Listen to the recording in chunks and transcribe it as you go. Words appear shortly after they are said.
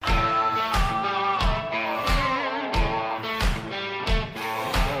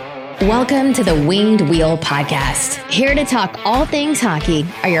Welcome to the Winged Wheel Podcast. Here to talk all things hockey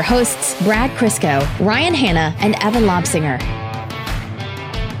are your hosts, Brad Crisco, Ryan Hanna, and Evan Lobsinger.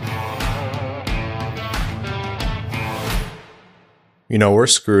 You know, we're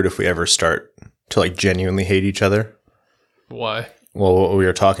screwed if we ever start to genuinely hate each other. Why? Well, what we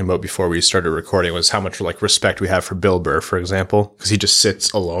were talking about before we started recording was how much respect we have for Bill Burr, for example, because he just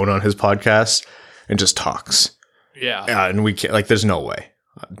sits alone on his podcast and just talks. Yeah. And we can't, there's no way.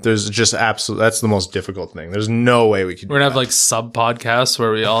 There's just that's the most difficult thing. There's no way we could We're going to have sub podcasts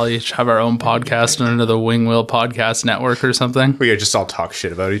where we all each have our own podcast under the Wing Wheel Podcast Network or something. We just all talk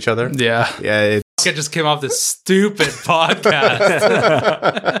shit about each other. Yeah. Yeah. I just came off this stupid podcast.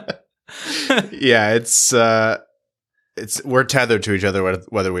 Yeah. We're tethered to each other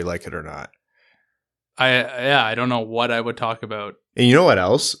whether we like it or not. I don't know what I would talk about. And you know what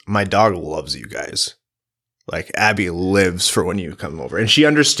else? My dog loves you guys. Abby lives for when you come over, and she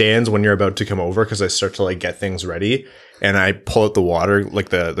understands when you're about to come over because I start to get things ready, and I pull out the water,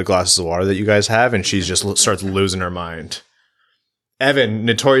 the glasses of water that you guys have, and she just starts losing her mind. Evan,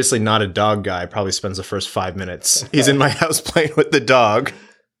 notoriously not a dog guy, probably spends the first 5 minutes. He's in my house playing with the dog.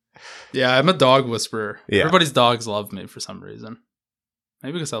 Yeah, I'm a dog whisperer. Yeah. Everybody's dogs love me for some reason.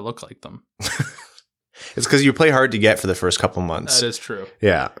 Maybe because I look like them. It's because you play hard to get for the first couple months. That is true.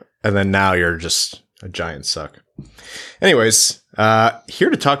 Yeah, and then now you're just a giant suck. Anyways,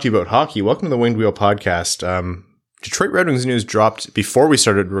 here to talk to you about hockey. Welcome to the Winged Wheel Podcast. Detroit Red Wings news dropped before we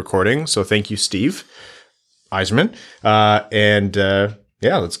started recording, so thank you, Steve Yzerman.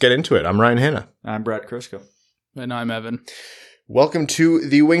 Let's get into it. I'm Ryan Hanna. I'm Brad Crisco. And I'm Evan. Welcome to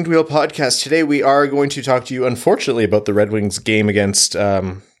the Winged Wheel Podcast. Today we are going to talk to you, unfortunately, about the Red Wings game against,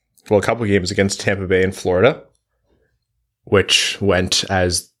 a couple games against Tampa Bay and Florida, which went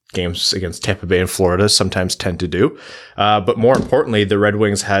as games against Tampa Bay and Florida sometimes tend to do. But more importantly, the Red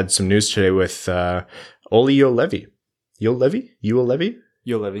Wings had some news today with Olli Juolevi. Juolevi?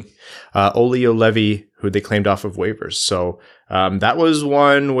 Olli Juolevi, who they claimed off of waivers. So that was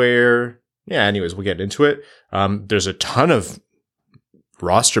one where, anyways, we'll get into it. There's a ton of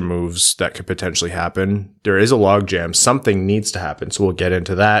roster moves that could potentially happen. There is a logjam. Something needs to happen. So we'll get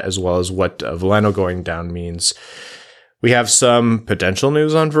into that, as well as what Veleno going down means. We have some potential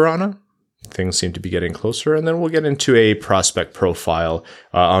news on Vrána. Things seem to be getting closer. And then we'll get into a prospect profile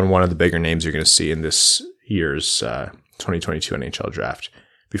on one of the bigger names you're going to see in this year's 2022 NHL draft.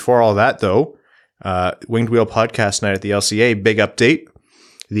 Before all that, though, Winged Wheel Podcast Night at the LCA, big update.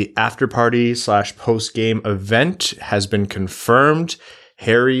 The after party / post game event has been confirmed.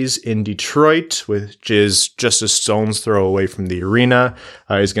 Harry's in Detroit, which is just a stone's throw away from the arena.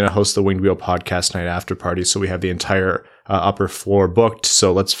 He's going to host the Winged Wheel Podcast Night after party. So we have the entire upper floor booked.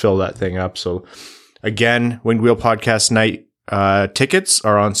 So let's fill that thing up. So again, Winged Wheel Podcast Night tickets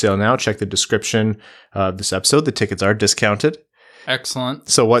are on sale now. Check the description of this episode. The tickets are discounted. Excellent.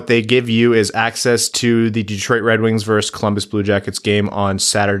 So what they give you is access to the Detroit Red Wings versus Columbus Blue Jackets game on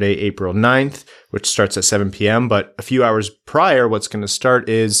Saturday, April 9th, which starts at 7 p.m. But a few hours prior, what's going to start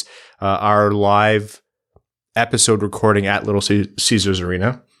is our live episode recording at Little Caesars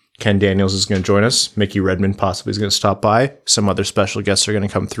Arena. Ken Daniels is going to join us. Mickey Redmond possibly is going to stop by. Some other special guests are going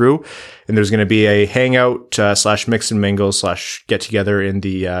to come through. And there's going to be a hangout / mix and mingle / get together in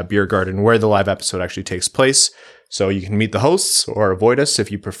the beer garden where the live episode actually takes place. So you can meet the hosts or avoid us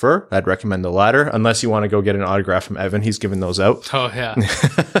if you prefer. I'd recommend the latter, unless you want to go get an autograph from Evan. He's giving those out. Oh, yeah.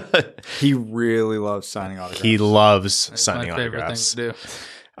 He really loves signing autographs. He loves That's signing my favorite autographs. thing to do.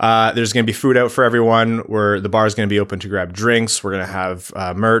 There's going to be food out for everyone. The bar is going to be open to grab drinks. We're going to have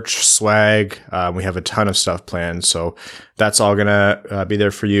merch, swag. We have a ton of stuff planned. So that's all going to be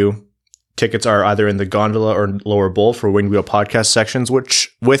there for you. Tickets are either in the gondola or lower bowl for Winged Wheel Podcast sections,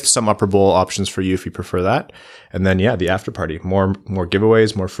 which with some upper bowl options for you if you prefer that. And then, the after party, more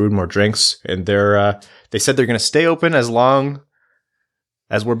giveaways, more food, more drinks. And they said they're going to stay open as long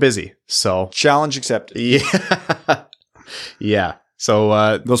as we're busy. So challenge accepted. Yeah. Yeah.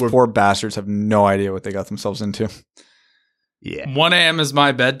 So those poor bastards have no idea what they got themselves into. Yeah. 1 a.m. is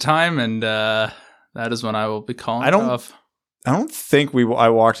my bedtime, and that is when I will be calling off. I don't think I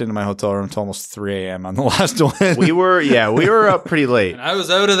walked into my hotel room until almost 3 a.m. on the last one. We were up pretty late. And I was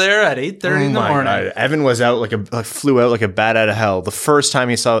out of there at 8:30 in the morning. God. Evan was out flew out like a bat out of hell. The first time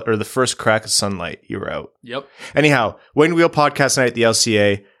he saw, or the first crack of sunlight, you were out. Yep. Anyhow, Winged Wheel Podcast Night at the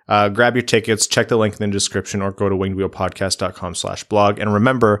LCA. Grab your tickets, check the link in the description, or go to wingedwheelpodcast.com/blog. And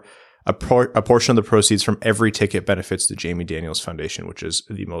remember, a portion of the proceeds from every ticket benefits the Jamie Daniels Foundation, which is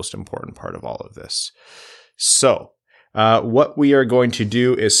the most important part of all of this. So, what we are going to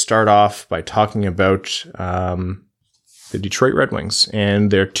do is start off by talking about the Detroit Red Wings,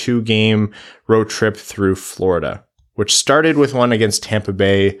 and their 2-game road trip through Florida, which started with one against Tampa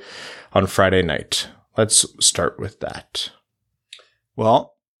Bay on Friday night. Let's start with that.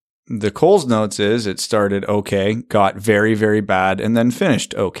 Well, the Coles notes is it started okay, got very, very bad, and then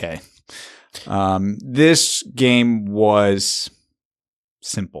finished okay. This game was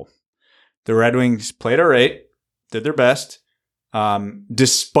simple. The Red Wings played all right, did their best.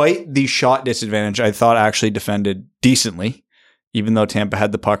 Despite the shot disadvantage, I thought actually defended decently. Even though Tampa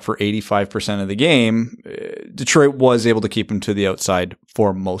had the puck for 85% of the game, Detroit was able to keep them to the outside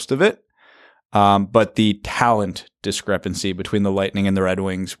for most of it. But the talent discrepancy between the Lightning and the Red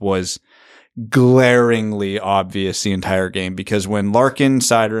Wings was glaringly obvious the entire game, because when Larkin,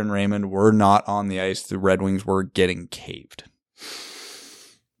 Seider, and Raymond were not on the ice, the Red Wings were getting caved.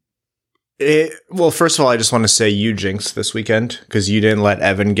 Well, first of all, I just want to say you jinxed this weekend because you didn't let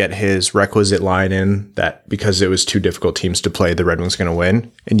Evan get his requisite line in that because it was 2 difficult teams to play, the Red Wings going to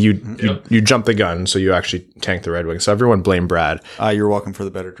win. And you jumped the gun, so you actually tanked the Red Wings. So everyone blame Brad. You're welcome for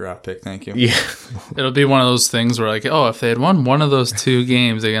the better draft pick. Thank you. Yeah. It'll be one of those things where, like, if they had won one of those 2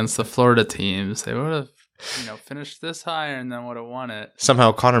 games against the Florida teams, they would have finished this higher and then would have won it.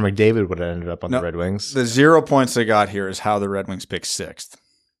 Somehow Connor McDavid would have ended up on the Red Wings. The 0 points they got here is how the Red Wings picked 6th.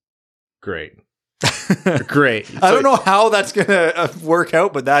 Great. Great. I don't know how that's going to work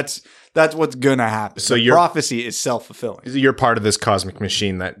out, but that's what's going to happen. So your prophecy is self-fulfilling. You're part of this cosmic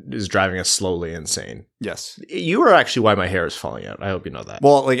machine that is driving us slowly insane. Yes. You are actually why my hair is falling out. I hope you know that.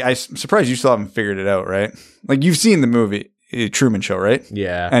 Well, like, I'm surprised you still haven't figured it out, right? Like, you've seen the movie Truman Show, right?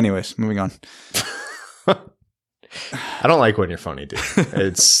 Yeah. Anyways, moving on. I don't like when you're funny, dude.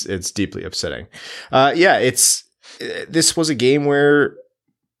 It's deeply upsetting. This was a game where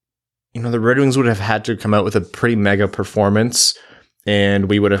the Red Wings would have had to come out with a pretty mega performance, and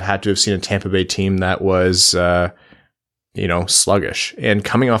we would have had to have seen a Tampa Bay team that was, sluggish. And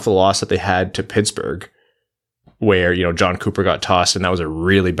coming off the loss that they had to Pittsburgh, where, John Cooper got tossed, and that was a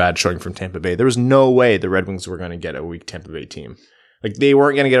really bad showing from Tampa Bay, there was no way the Red Wings were going to get a weak Tampa Bay team. Like, they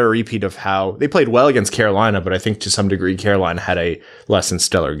weren't going to get a repeat of how they played well against Carolina, but I think to some degree Carolina had a less than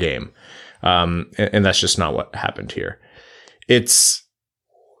stellar game. And that's just not what happened here. It's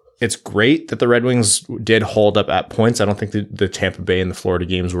great that the Red Wings did hold up at points. I don't think the Tampa Bay and the Florida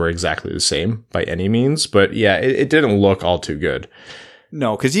games were exactly the same by any means, but yeah, it didn't look all too good.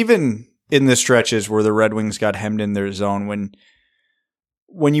 No, because even in the stretches where the Red Wings got hemmed in their zone,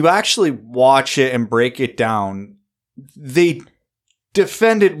 when you actually watch it and break it down, they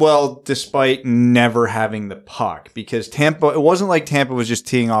defended well despite never having the puck, because it wasn't like Tampa was just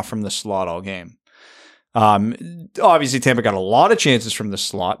teeing off from the slot all game. Obviously Tampa got a lot of chances from the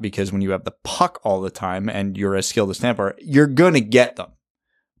slot, because when you have the puck all the time and you're as skilled as Tampa are, you're going to get them.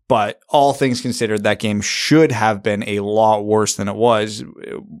 But all things considered, that game should have been a lot worse than it was,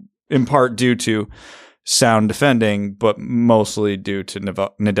 in part due to sound defending, but mostly due to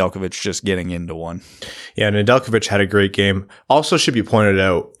Nedeljkovic just getting into one. Yeah, Nedeljkovic had a great game. Also should be pointed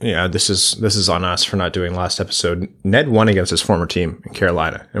out, this is on us for not doing last episode. Ned won against his former team in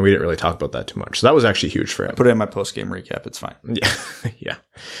Carolina, and we didn't really talk about that too much. So that was actually huge for him. I put it in my post-game recap. It's fine. Yeah. Yeah.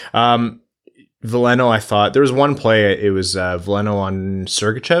 Veleno, I thought there was one play. It was Veleno on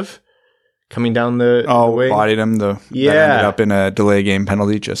Sergachev coming down the way. Bodied him. That ended up in a delay game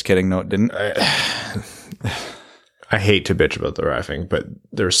penalty. Just kidding. No, it didn't. I hate to bitch about the reffing, but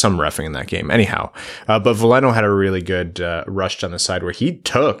there was some reffing in that game. Anyhow, but Veleno had a really good rush down the side where he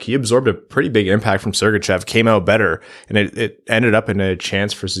absorbed a pretty big impact from Sergachev, came out better, and it ended up in a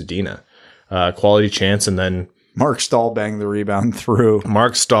chance for Zadina. Quality chance, and then Mark Stahl banged the rebound through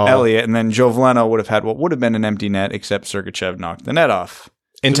Elliott, and then Joe Veleno would have had what would have been an empty net, except Sergachev knocked the net off.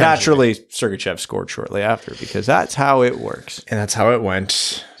 Naturally, Sergachev scored shortly after, because that's how it works. And that's how it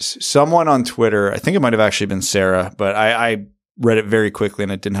went. Someone on Twitter, I think it might have actually been Sarah, but I read it very quickly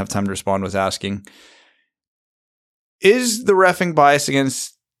and I didn't have time to respond, was asking, is the reffing bias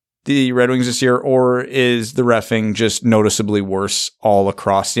against the Red Wings this year, or is the reffing just noticeably worse all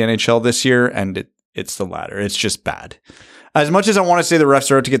across the NHL this year? And it's the latter. It's just bad. As much as I want to say the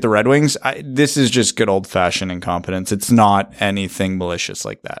refs are out to get the Red Wings, this is just good old-fashioned incompetence. It's not anything malicious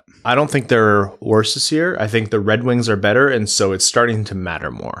like that. I don't think they're worse this year. I think the Red Wings are better, and so it's starting to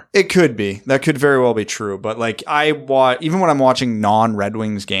matter more. It could be. That could very well be true. But like even when I'm watching non-Red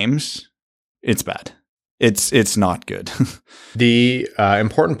Wings games, it's bad. It's not good. The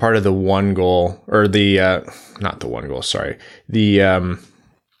important part of the one goal, or not the one goal, sorry.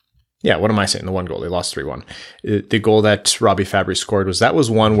 What am I saying? The one goal. They lost 3-1. The goal that Robbie Fabry scored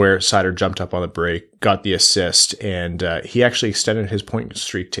was one where Seider jumped up on the break, got the assist, and he actually extended his point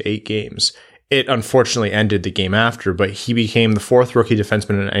streak to 8 games. it unfortunately ended the game after, but he became the 4th rookie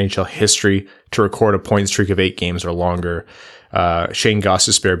defenseman in NHL history to record a point streak of 8 games or longer. Shane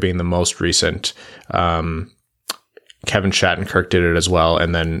Gostisbehere being the most recent. Kevin Shattenkirk did it as well.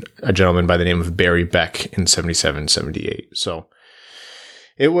 And then a gentleman by the name of Barry Beck in 77-78. So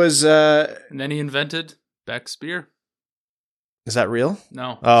it was... and then he invented Beck's beer. Is that real?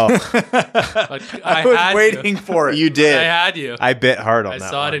 No. Oh. I was waiting for it. You did. I had you. I bit hard on that.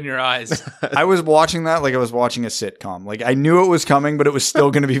 I saw it in your eyes. I was watching that like I was watching a sitcom. Like I knew it was coming, but it was still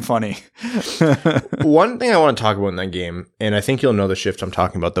going to be funny. One thing I want to talk about in that game, and I think you'll know the shift I'm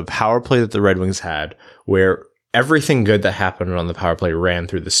talking about, the power play that the Red Wings had, where everything good that happened on the power play ran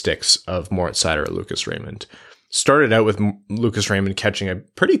through the sticks of Moritz Seider or Lucas Raymond. Started out with Lucas Raymond catching a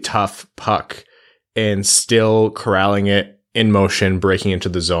pretty tough puck and still corralling it in motion, breaking into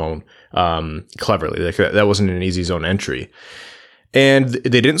the zone cleverly. Like that wasn't an easy zone entry. And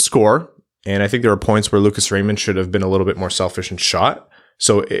they didn't score. And I think there were points where Lucas Raymond should have been a little bit more selfish and shot.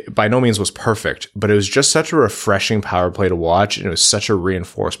 So it by no means was perfect, but it was just such a refreshing power play to watch. And it was such a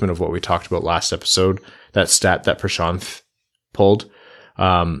reinforcement of what we talked about last episode, that stat that Prashanth pulled.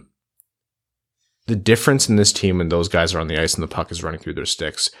 The difference in this team when those guys are on the ice and the puck is running through their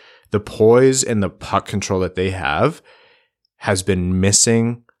sticks, the poise and the puck control that they have has been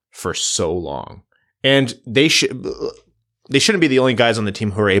missing for so long. And they shouldn't be the only guys on the team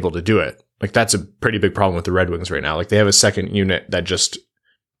who are able to do it. Like that's a pretty big problem with the Red Wings right now. Like they have a second unit that just,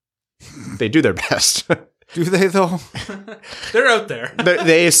 they do their best. Do they though? They're out there.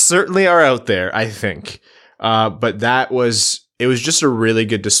 They certainly are out there, I think. But it was just a really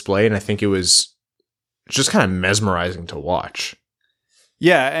good display. And I think it was just kind of mesmerizing to watch.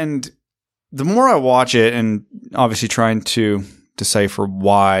 Yeah. And the more I watch it, and obviously trying to decipher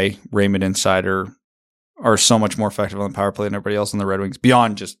why Raymond and Seider are so much more effective on the power play than everybody else in the Red Wings,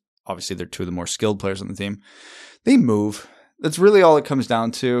 beyond just obviously they're 2 of the more skilled players on the team, they move. That's really all it comes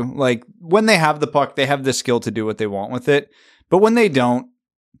down to. Like when they have the puck, they have the skill to do what they want with it. But when they don't,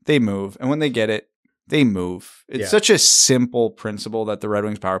 they move. And when they get it, they move. It's such a simple principle that the Red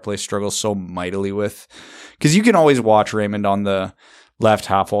Wings power play struggles so mightily with. Because you can always watch Raymond on the left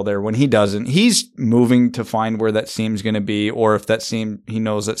half wall there. When he doesn't, he's moving to find where that seam's going to be, or if that seam, he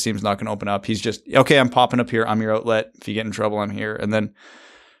knows that seam's not going to open up. He's just, okay, I'm popping up here. I'm your outlet. If you get in trouble, I'm here. And then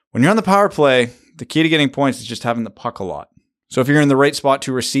when you're on the power play, the key to getting points is just having the puck a lot. So if you're in the right spot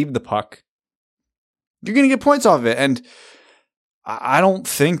to receive the puck, you're going to get points off of it. And I don't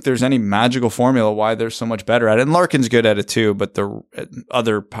think there's any magical formula why they're so much better at it. And Larkin's good at it too, but the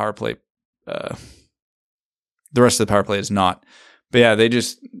other power play, the rest of the power play is not. But yeah,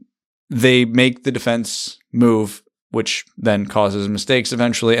 they make the defense move, which then causes mistakes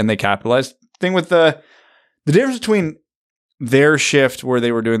eventually, and they capitalize. Thing with the difference between their shift where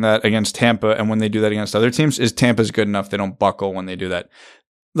they were doing that against Tampa and when they do that against other teams is Tampa's good enough. They don't buckle when they do that.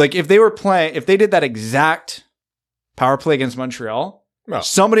 Like if they did that exact power play against Montreal,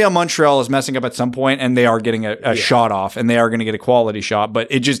 somebody on Montreal is messing up at some point and they are getting a shot off and they are going to get a quality shot, but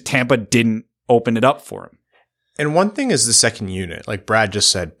it just Tampa didn't open it up for him. And one thing is the second unit. Like Brad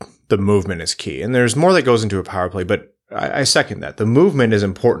just said, the movement is key. And there's more that goes into a power play, but I second that. The movement is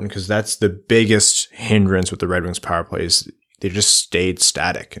important because that's the biggest hindrance with the Red Wings power plays. They just stayed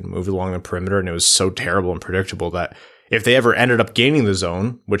static and moved along the perimeter, and it was so terrible and predictable that if they ever ended up gaining the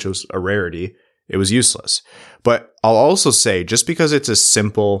zone, which was a rarity, it was useless. But I'll also say, just because it's a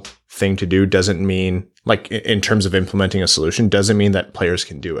simple thing to do doesn't mean, like in terms of implementing a solution, doesn't mean that players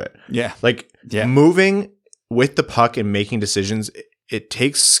can do it. Yeah. Moving with the puck and making decisions, it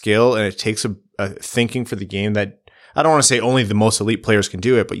takes skill and it takes a thinking for the game that I don't want to say only the most elite players can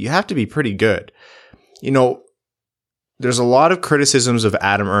do it, but you have to be pretty good. You know, there's a lot of criticisms of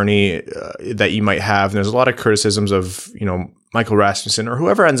Adam Ernie that you might have. And there's a lot of criticisms of, you know, Michael Rasmussen or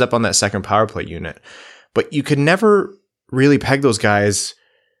whoever ends up on that second power play unit. But you could never really peg those guys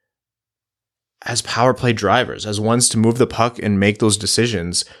as power play drivers, as ones to move the puck and make those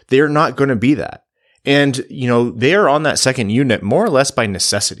decisions. They're not going to be that. And, you know, they are on that second unit more or less by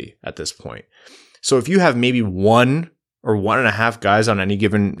necessity at this point. So if you have maybe 1 or 1.5 guys on any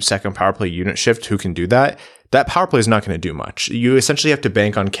given second power play unit shift who can do that, that power play is not going to do much. You essentially have to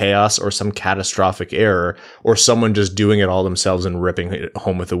bank on chaos or some catastrophic error or someone just doing it all themselves and ripping it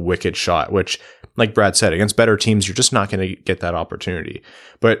home with a wicked shot, which, like Brad said, against better teams, you're just not going to get that opportunity.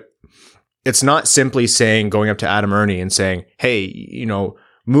 But it's not simply going up to Adam Ernie and saying, hey, you know,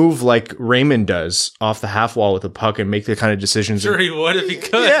 move like Raymond does off the half wall with the puck and make the kind of decisions. Sure, he would if he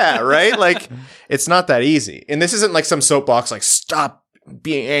could. Yeah, right? Like, it's not that easy. And this isn't like some soapbox, like, stop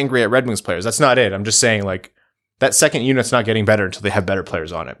being angry at Red Wings players. That's not it. I'm just saying, like, that second unit's not getting better until they have better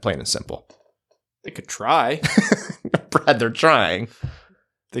players on it, plain and simple. They could try. Brad, they're trying.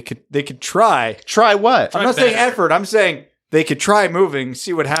 They could try. Try what? I'm not saying effort. I'm saying they could try moving,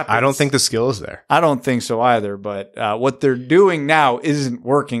 see what happens. I don't think the skill is there. I don't think so either. But what they're doing now isn't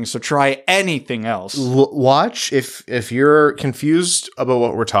working. So try anything else. Watch if you're confused about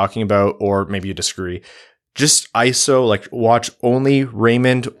what we're talking about, or maybe you disagree. Just ISO, like watch only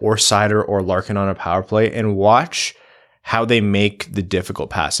Raymond or Seider or Larkin on a power play, and watch how they make the difficult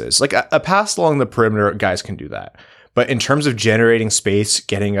passes. Like a pass along the perimeter, guys can do that. But in terms of generating space,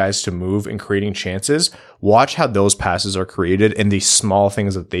 getting guys to move and creating chances, watch how those passes are created and the small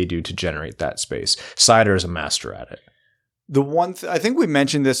things that they do to generate that space. Seider is a master at it. The one I think we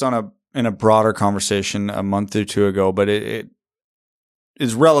mentioned this in a broader conversation a month or two ago, but it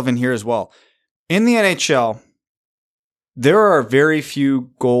is relevant here as well. In the NHL, there are very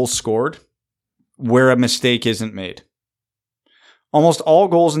few goals scored where a mistake isn't made. Almost all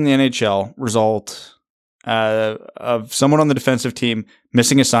goals in the NHL result of someone on the defensive team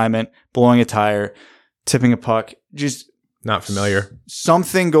missing assignment, blowing a tire, tipping a puck, just not familiar.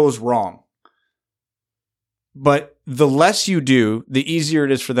 Something goes wrong. But the less you do, the easier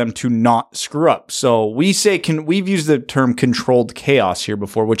it is for them to not screw up. So we've used the term controlled chaos here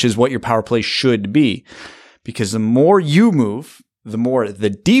before, which is what your power play should be. Because the more you move, the more the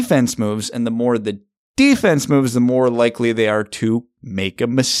defense moves, and the more the defense moves, the more likely they are to make a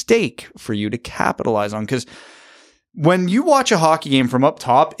mistake for you to capitalize on. Because when you watch a hockey game from up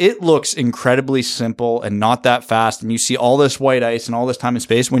top, it looks incredibly simple and not that fast. And you see all this white ice and all this time and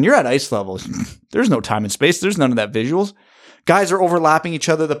space. When you're at ice level, there's no time and space. There's none of that visuals. Guys are overlapping each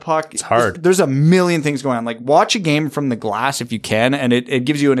other. The puck. It's hard. There's a million things going on. Like, watch a game from the glass if you can, and it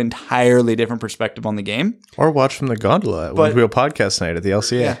gives you an entirely different perspective on the game. Or watch from the gondola at WWP Podcast Night at the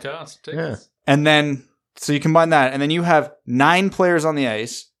LCA. Yeah. And then, so you combine that, and then you have 9 players on the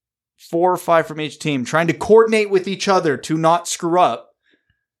ice, 4 or 5 from each team, trying to coordinate with each other to not screw up.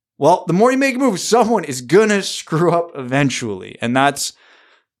 Well, the more you make a move, someone is going to screw up eventually. And that's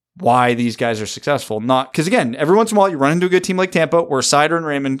why these guys are successful. Not because, again, every once in a while you run into a good team like Tampa where Seider and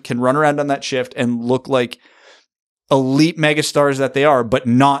Raymond can run around on that shift and look like elite megastars that they are, but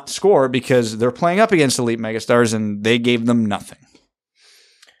not score because they're playing up against elite megastars and they gave them nothing.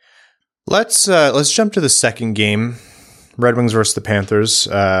 Let's jump to the second game. Red Wings versus the Panthers.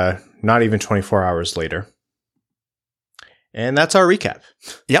 Not even 24 hours later. And that's our recap.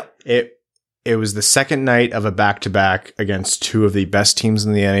 Yep. It was the second night of a back-to-back against 2 of the best teams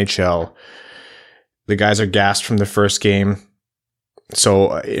in the NHL. The guys are gassed from the first game.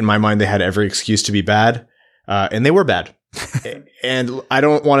 So in my mind, they had every excuse to be bad. And they were bad. And I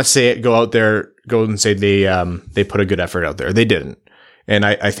don't want to go and say they put a good effort out there. They didn't. And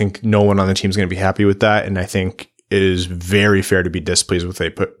I think no one on the team is going to be happy with that. And I think it is very fair to be displeased with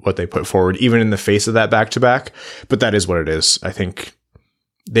what they put forward, even in the face of that back-to-back. But that is what it is. I think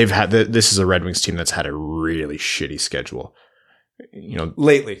this is a Red Wings team that's had a really shitty schedule.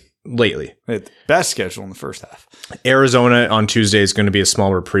 Lately. Best schedule in the first half. Arizona on Tuesday is going to be a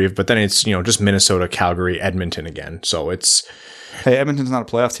small reprieve, but then it's, just Minnesota, Calgary, Edmonton again. So it's... Hey, Edmonton's not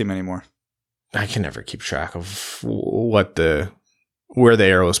a playoff team anymore. I can never keep track of where the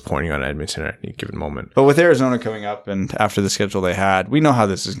arrow is pointing on Edmonton at any given moment. But with Arizona coming up and after the schedule they had, we know how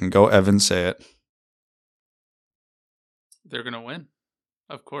this is going to go. Evan, say it. They're going to win.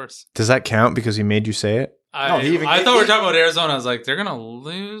 Of course. Does that count because he made you say it? I thought we were talking about Arizona. I was like, they're going to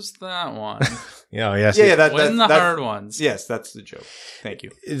lose that one. Yes. Win the hard ones. Yes, that's the joke. Thank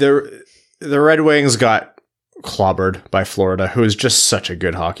you. The Red Wings got clobbered by Florida, who is just such a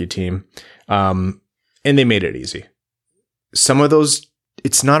good hockey team. And they made it easy. Some of those,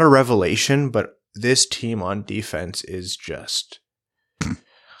 it's not a revelation, but this team on defense is just...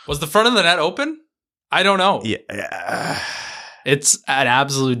 Was the front of the net open? I don't know. Yeah. It's an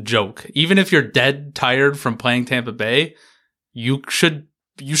absolute joke. Even if you're dead tired from playing Tampa Bay, you should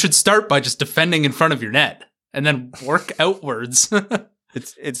start by just defending in front of your net and then work outwards.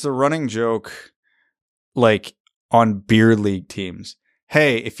 It's a running joke, like on beer league teams.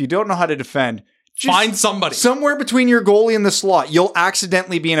 Hey, if you don't know how to defend, find somebody somewhere between your goalie and the slot. You'll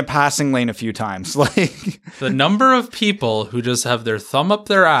accidentally be in a passing lane a few times. Like the number of people who just have their thumb up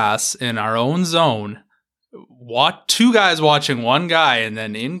their ass in our own zone. Two guys watching one guy, and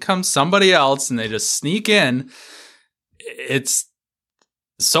then in comes somebody else, and they just sneak in. It's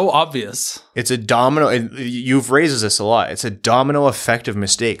so obvious. It's a domino. You've raised this a lot. It's a domino effect of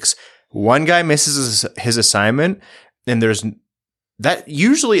mistakes. One guy misses his assignment, and there's that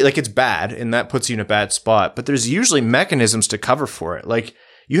usually, like, it's bad, and that puts you in a bad spot. But there's usually mechanisms to cover for it. Like,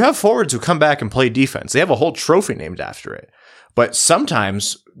 you have forwards who come back and play defense. They have a whole trophy named after it. But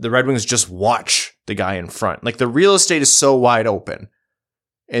sometimes the Red Wings just watch the guy in front. Like the real estate is so wide open.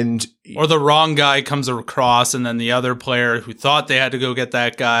 Or the wrong guy comes across, and then the other player who thought they had to go get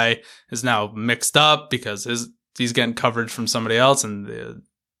that guy is now mixed up because he's getting coverage from somebody else, and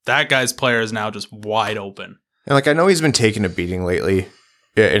that guy's player is now just wide open. And like I know he's been taking a beating lately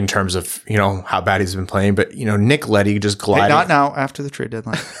in terms of how bad he's been playing, but Nick Leddy just gliding. Hey, not now. After the trade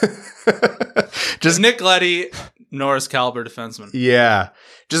deadline. Just Nick Leddy, Norris caliber defenseman. Yeah.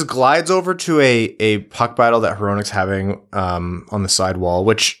 Just glides over to a puck battle that Hronek's having on the side wall,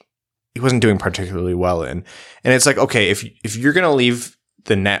 which he wasn't doing particularly well in. And it's like, okay, if you're going to leave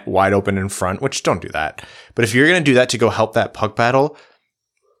the net wide open in front, which don't do that, but if you're going to do that to go help that puck battle,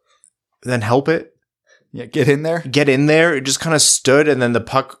 then help it. Yeah, get in there. Get in there. It just kind of stood, and then the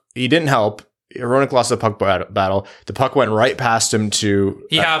puck, he didn't help. Hronek lost the puck battle. The puck went right past him to...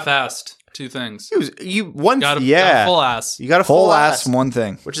 He half-assed. Two things. Got a full ass. You got a full ass from one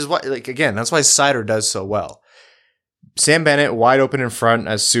thing. Which is why, again, that's why Seider does so well. Sam Bennett wide open in front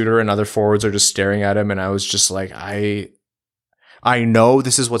as Suter and other forwards are just staring at him, and I was just like, I know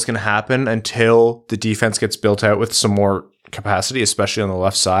this is what's going to happen until the defense gets built out with some more capacity, especially on the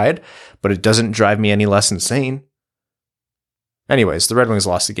left side, but it doesn't drive me any less insane. Anyways, the Red Wings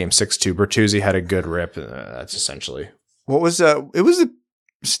lost the game 6-2. Bertuzzi had a good rip. That's essentially... What was it was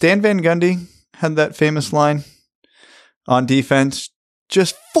Stan Van Gundy had that famous line on defense,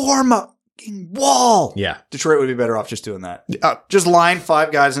 just form a wall. Yeah. Detroit would be better off just doing that. Just line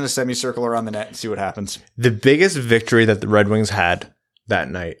 5 guys in a semicircle around the net and see what happens. The biggest victory that the Red Wings had that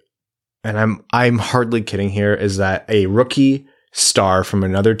night, and I'm hardly kidding here, is that a rookie star from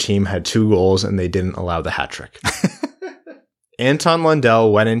another team had 2 goals and they didn't allow the hat trick. Anton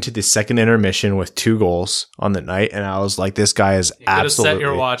Lundell went into the second intermission with 2 goals on the night, and I was like, this guy is absolutely... set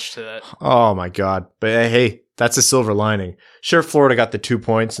your watch to that. Oh, my God. But hey, that's a silver lining. Sure, Florida got the 2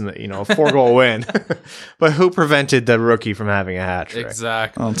 points and the 4-goal win, but who prevented the rookie from having a hat trick?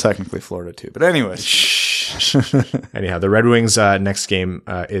 Exactly. Well, technically Florida too, but anyways. Anyhow, the Red Wings' next game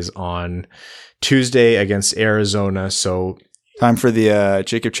is on Tuesday against Arizona, so... Time for the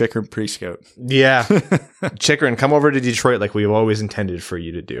Jacob Chychrun pre-scout. Yeah. Chychrun, come over to Detroit like we've always intended for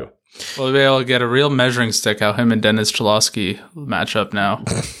you to do. We'll be able to get a real measuring stick how him and Dennis Cholowski match up now.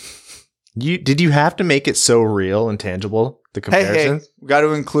 Did you have to make it so real and tangible, the comparison? Hey, we got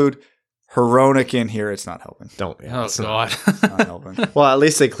to include Hronek in here. It's not helping. Don't. Yeah, God. Not helping. Well, at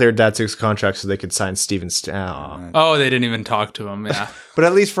least they cleared Datsuk's contract so they could sign Steven Stout. Oh, they didn't even talk to him. Yeah. But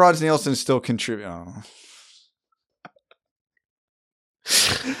at least Franz Nielsen still contribute. Oh.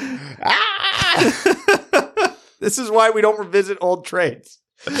 This is why we don't revisit old trades.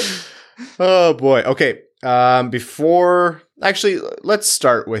 Oh boy. Okay. Let's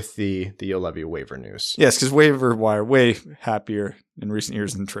start with the Juolevi waiver news. Yes, because waiver wire way happier in recent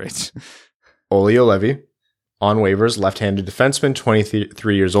years than trades. Olli Juolevi on waivers, left-handed defenseman,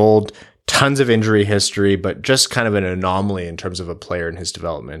 23 years old, tons of injury history, but just kind of an anomaly in terms of a player in his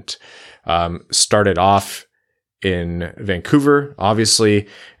development. Started off in Vancouver, obviously,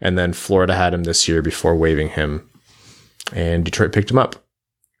 and then Florida had him this year before waiving him, and Detroit picked him up.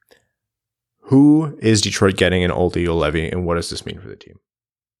 Who is Detroit getting in Olli Juolevi, and what does this mean for the team?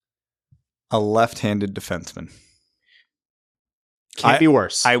 A left-handed defenseman. Can't be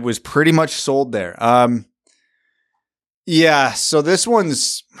worse. I was pretty much sold there. Yeah, so this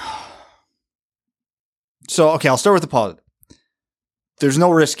one's... So, okay, I'll start with the positive. There's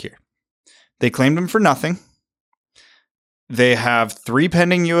no risk here. They claimed him for nothing. They have 3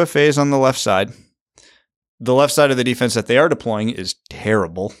 pending UFAs on the left side. The left side of the defense that they are deploying is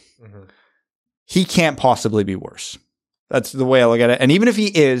terrible. Mm-hmm. He can't possibly be worse. That's the way I look at it. And even if he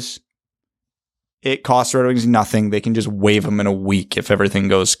is, it costs Red Wings nothing. They can just waive him in a week if everything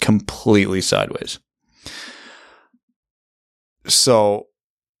goes completely sideways. So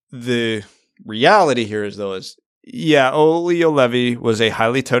the reality here is, Olli Juolevi was a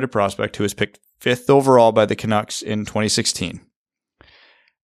highly touted prospect who was picked 5th overall by the Canucks in 2016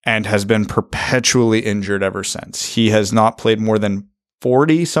 and has been perpetually injured ever since. He has not played more than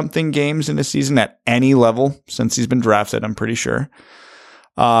 40-something games in a season at any level since he's been drafted, I'm pretty sure.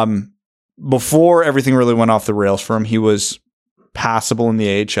 Before everything really went off the rails for him, he was passable in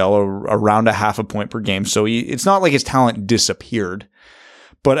the AHL, around a half a point per game. So it's not like his talent disappeared.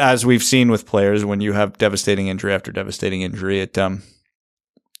 But as we've seen with players, when you have devastating injury after devastating injury,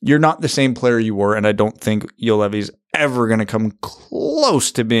 you're not the same player you were, and I don't think Juolevi's ever going to come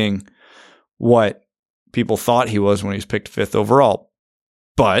close to being what people thought he was when he was picked 5th overall.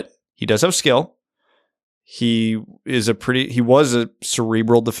 But he does have skill. He was a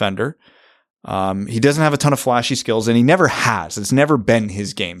cerebral defender. He doesn't have a ton of flashy skills, and he never has. It's never been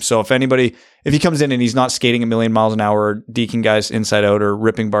his game. So if he comes in and he's not skating a million miles an hour, or deking guys inside out, or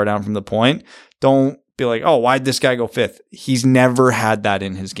ripping bar down from the point, don't be like, oh, why'd this guy go fifth? He's never had that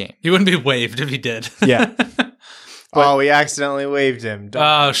in his game. He wouldn't be waived if he did. Yeah. Oh, we accidentally waived him.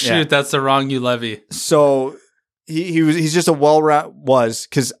 Oh, shoot. That's the wrong Juolevi. So he's just a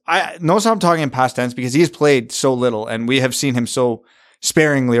because I notice how I'm talking in past tense because he has played so little and we have seen him so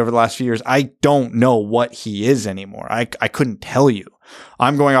sparingly over the last few years. I don't know what he is anymore. I couldn't tell you.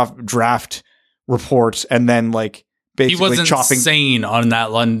 I'm going off draft reports and then like basically he wasn't chopping insane on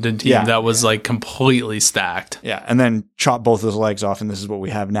that London team that was like completely stacked. Yeah, and then chop both his legs off, and this is what we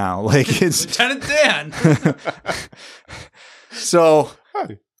have now. Like it's Lieutenant Dan. So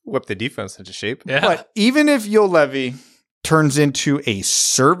whip the defense into shape. Yeah. But even if Juolevi turns into a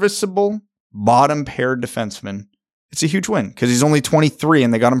serviceable bottom pair defenseman, it's a huge win because he's only 23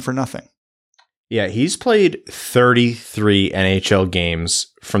 and they got him for nothing. Yeah, he's played 33 NHL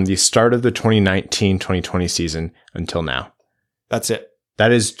games from the start of the 2019-2020 season until now. That's it.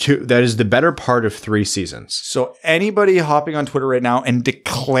 That is the better part of 3 seasons. So anybody hopping on Twitter right now and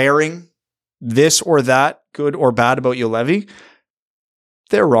declaring this or that, good or bad about Juolevi,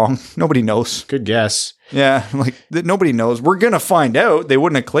 they're wrong. Nobody knows. Good guess. Yeah, like nobody knows. We're going to find out. They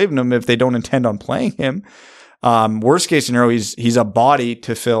wouldn't have claimed him if they don't intend on playing him. Worst case scenario, he's a body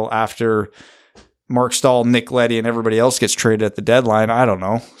to fill after Mark Stahl, Nick Leddy, and everybody else gets traded at the deadline. I don't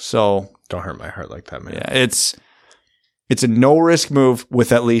know. So don't hurt my heart like that, man. Yeah, it's a no risk move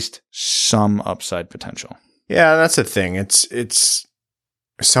with at least some upside potential. Yeah, that's the thing. It's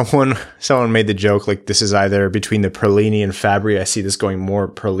someone made the joke like this is either between the Perlini and Fabry. I see this going more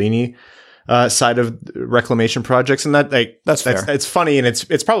Perlini side of reclamation projects, and that's fair. It's funny and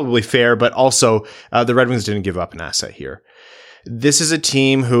it's probably fair, but also the Red Wings didn't give up an asset here. This is a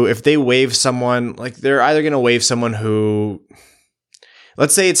team who, if they waive someone, like they're either going to waive someone who,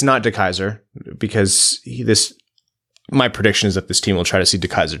 let's say it's not DeKeyser, because my prediction is that this team will try to see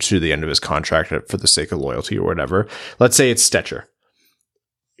DeKeyser to the end of his contract for the sake of loyalty or whatever. Let's say it's Stetcher.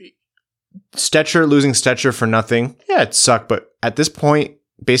 Losing Stetcher for nothing. Yeah, it sucked, but at this point,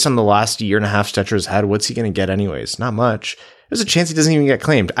 based on the last year and a half Stetcher's had, what's he going to get anyways? Not much. There's a chance he doesn't even get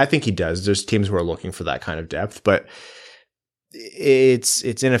claimed. I think he does. There's teams who are looking for that kind of depth, but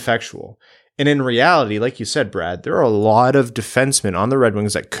it's ineffectual. And in reality, like you said, Brad, there are a lot of defensemen on the Red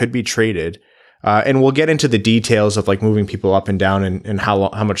Wings that could be traded. And we'll get into the details of like moving people up and down and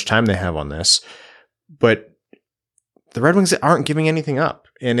how much time they have on this. But the Red Wings aren't giving anything up.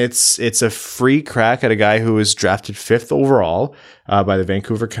 And it's a free crack at a guy who was drafted 5th overall by the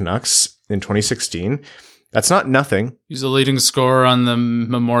Vancouver Canucks in 2016. That's not nothing. He's the leading scorer on the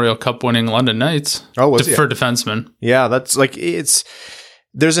Memorial Cup winning London Knights. Oh, was he? For defensemen. Yeah, that's like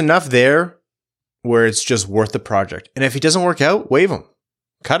there's enough there where it's just worth the project. And if he doesn't work out, waive him.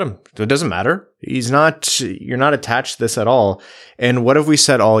 Cut him. It doesn't matter. You're not attached to this at all. And what have we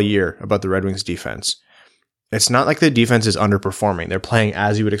said all year about the Red Wings defense? It's not like the defense is underperforming. They're playing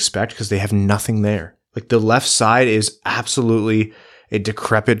as you would expect because they have nothing there. Like the left side is absolutely a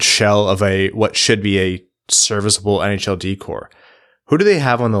decrepit shell of what should be a serviceable NHL D-core. Who do they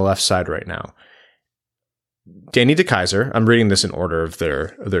have on the left side right now? Danny DeKeyser. I'm reading this in order of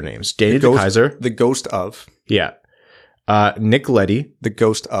their names. Danny DeKeyser. The ghost of. Yeah. Nick Leddy. The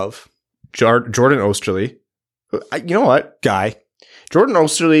ghost of. Jordan Osterley. You know what? Guy. Jordan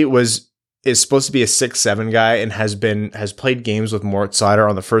Osterley is supposed to be a 6'7" guy and has played games with Moritz Seider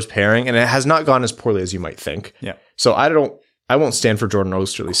on the first pairing, and it has not gone as poorly as you might think. Yeah. So I won't stand for Jordan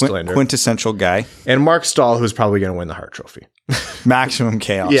Osterley slander. Quintessential guy. And Mark Stahl, who's probably going to win the Hart Trophy. Maximum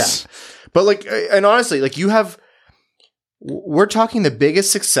chaos. Yeah. But and honestly, we're talking the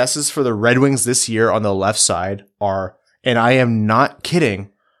biggest successes for the Red Wings this year on the left side are, and I am not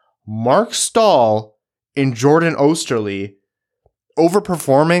kidding, Mark Stahl and Jordan Osterley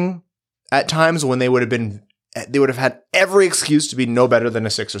overperforming at times when they would have had every excuse to be no better than a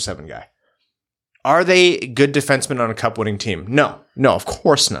 6 or 7 guy. Are they good defensemen on a cup-winning team? No, of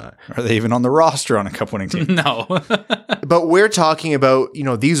course not. Are they even on the roster on a cup-winning team? No. But we're talking about,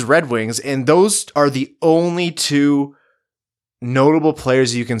 these Red Wings, and those are the only 2 notable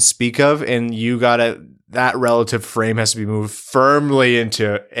players you can speak of, and that relative frame has to be moved firmly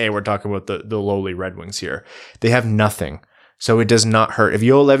into, hey, we're talking about the lowly Red Wings here. They have nothing. So it does not hurt. If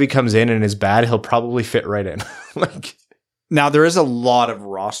Juolevi comes in and is bad, he'll probably fit right in. Now, there is a lot of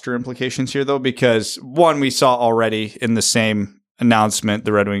roster implications here, though, because one, we saw already in the same announcement,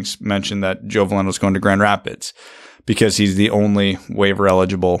 the Red Wings mentioned that Joe Veleno's going to Grand Rapids because he's the only waiver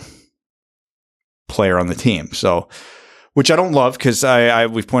eligible player on the team. So which I don't love because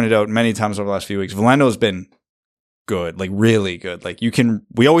we've pointed out many times over the last few weeks, Veleno's been good, like really good. Like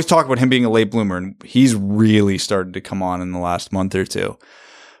we always talk about him being a late bloomer, and he's really started to come on in the last month or two.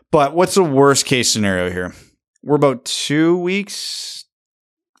 But what's the worst case scenario here? We're about 2 weeks,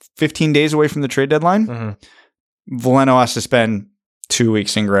 15 days away from the trade deadline. Mm-hmm. Veleno has to spend 2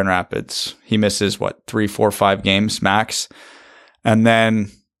 weeks in Grand Rapids. He misses 3, 4, 5 games max. And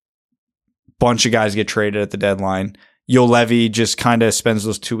then a bunch of guys get traded at the deadline. Juolevi just kind of spends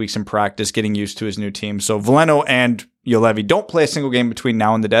those 2 weeks in practice getting used to his new team. So Veleno and Juolevi don't play a single game between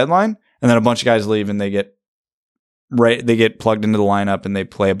now and the deadline. And then a bunch of guys leave and they get plugged into the lineup and they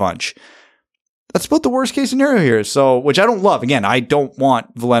play a bunch. That's about the worst case scenario here. So, which I don't love. Again, I don't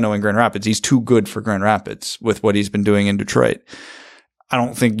want Veleno in Grand Rapids. He's too good for Grand Rapids with what he's been doing in Detroit. I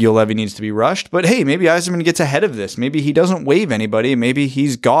don't think Juolevi needs to be rushed, but hey, maybe Yzerman gets ahead of this. Maybe he doesn't waive anybody. Maybe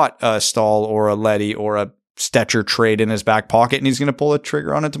he's got a Stahl or a Leddy or a Stetcher trade in his back pocket and he's going to pull a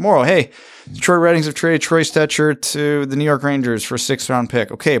trigger on it tomorrow. Hey, Detroit Red Wings have traded Troy Stetcher to the New York Rangers for a 6th round pick.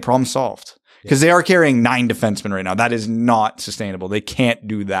 Okay, problem solved. Because they are carrying 9 defensemen right now. That is not sustainable. They can't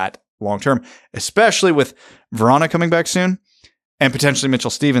do that long term, especially with Vrána coming back soon and potentially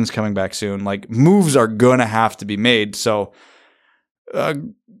Mitchell Stevens coming back soon. Like, moves are going to have to be made. So,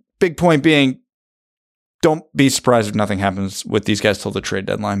 big point being, don't be surprised if nothing happens with these guys till the trade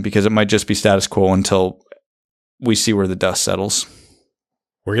deadline, because it might just be status quo until we see where the dust settles.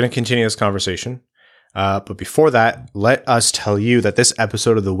 We're going to continue this conversation. But before that, let us tell you that this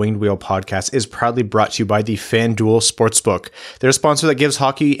episode of the Winged Wheel podcast is proudly brought to you by the FanDuel Sportsbook. They're a sponsor that gives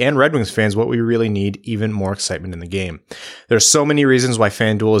hockey and Red Wings fans what we really need, even more excitement in the game. There's so many reasons why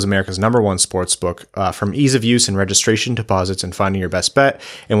FanDuel is America's #1 sportsbook, from ease of use and registration, deposits, and finding your best bet,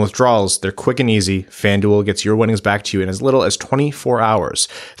 and withdrawals. They're quick and easy. FanDuel gets your winnings back to you in as little as 24 hours.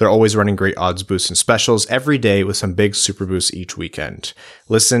 They're always running great odds boosts and specials every day with some big super boosts each weekend.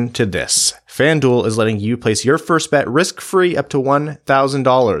 Listen to this. FanDuel is letting you place your first bet risk-free up to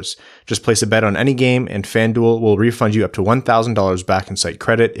 $1,000. Just place a bet on any game, and FanDuel will refund you up to $1,000 back in site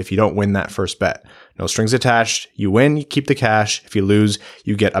credit if you don't win that first bet. No strings attached. You win, you keep the cash. If you lose,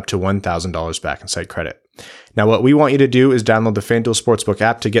 you get up to $1,000 back in site credit. Now, what we want you to do is download the FanDuel Sportsbook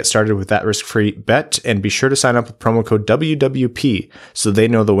app to get started with that risk-free bet, and be sure to sign up with promo code WWP so they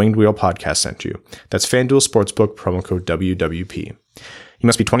know the Winged Wheel podcast sent you. That's FanDuel Sportsbook, promo code WWP. You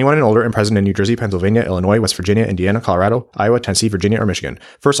must be 21 and older and present in New Jersey, Pennsylvania, Illinois, West Virginia, Indiana, Colorado, Iowa, Tennessee, Virginia, or Michigan.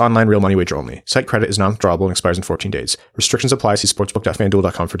 First online real money wager only. Site credit is non-withdrawable and expires in 14 days. Restrictions apply. See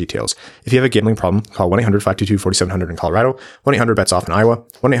sportsbook.fanduel.com for details. If you have a gambling problem, call 1-800-522-4700 in Colorado, 1-800-BETS-OFF in Iowa,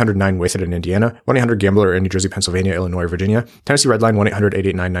 1-800-9-WAITH-IT in Indiana, 1-800-GAMBLER in New Jersey, Pennsylvania, Illinois, Virginia, Tennessee Redline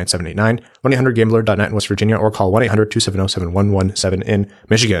 1-800-889-9789, 1-800-GAMBLER.net in West Virginia, or call 1-800-270-7117 in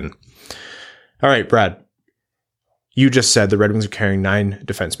Michigan. All right, Brad. You just said the Red Wings are carrying 9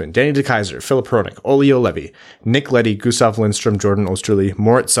 defensemen. Danny DeKeyser, Filip Hronek, Olli Juolevi, Nick Leddy, Gustav Lindstrom, Jordan Oesterle,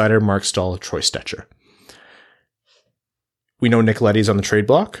 Moritz Seider, Mark Stahl, Troy Stetcher. We know Nick Leddy's on the trade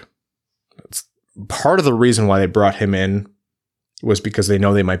block. That's part of the reason why they brought him in was because they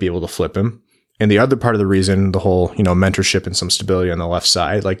know they might be able to flip him. And the other part of the reason, the whole, mentorship and some stability on the left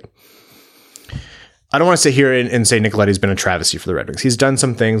side. Like, I don't want to sit here and say Nick Leddy's been a travesty for the Red Wings. He's done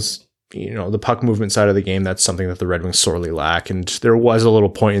some things. The puck movement side of the game, that's something that the Red Wings sorely lack. And there was a little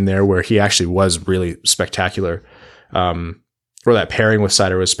point in there where he actually was really spectacular. Or that pairing with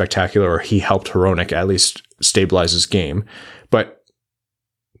Seider was spectacular, or he helped Hronek at least stabilize his game. But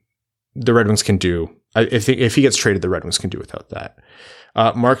the Red Wings can do, I think if he gets traded, the Red Wings can do without that.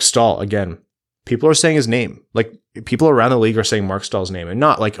 Mark Stahl, again, people are saying his name. Like, people around the league are saying Mark Stahl's name, and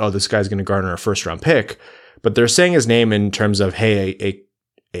not like, oh, this guy's going to garner a first round pick, but they're saying his name in terms of, hey,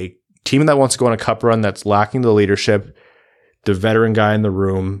 a team that wants to go on a cup run that's lacking the leadership, the veteran guy in the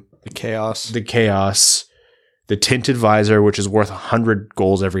room, the chaos, the tinted visor, which is worth 100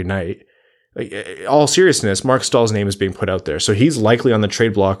 goals every night. Like, all seriousness, Mark Stahl's name is being put out there. So he's likely on the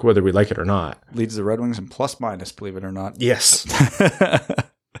trade block, whether we like it or not. Leads the Red Wings in plus minus, believe it or not. Yes.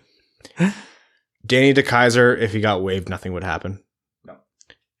 Danny DeKeyser, if he got waived, nothing would happen.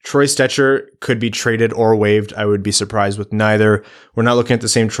 Troy Stetcher could be traded or waived. I would be surprised with neither. We're not looking at the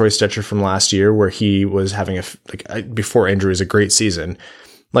same Troy Stetcher from last year where he was having before injuries, a great season.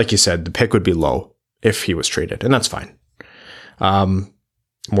 Like you said, the pick would be low if he was traded, and that's fine.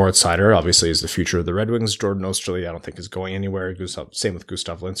 Moritz Seider obviously is the future of the Red Wings. Jordan Oesterle, I don't think is going anywhere. Same with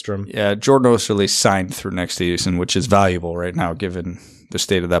Gustav Lindstrom. Yeah, Jordan Oesterle signed through next season, which is valuable right now given the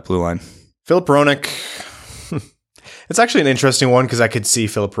state of that blue line. Filip Hronek. It's actually an interesting one because I could see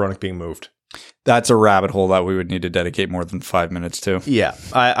Filip Hronek being moved. That's a rabbit hole that we would need to dedicate more than 5 minutes to. Yeah.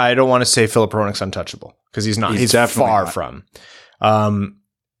 I don't want to say Filip Hronek's untouchable because he's not. He's far from. And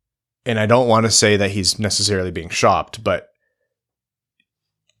I don't want to say that he's necessarily being shopped, but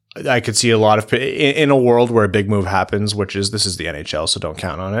I could see a lot of in a world where a big move happens, this is the NHL, so don't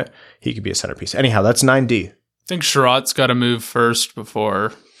count on it. He could be a centerpiece. Anyhow, that's 9D. I think Sherratt's got to move first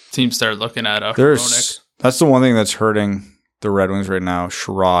before teams start looking at Hronek. That's the one thing that's hurting the Red Wings right now.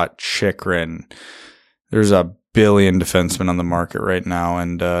 Sherratt, Chychrun. There's a billion defensemen on the market right now,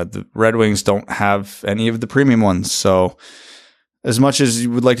 and the Red Wings don't have any of the premium ones, so as much as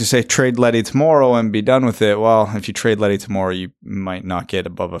you would like to say trade Leddy tomorrow and be done with it, well, if you trade Leddy tomorrow, you might not get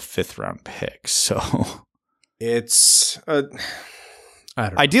above a 5th round pick. So it's I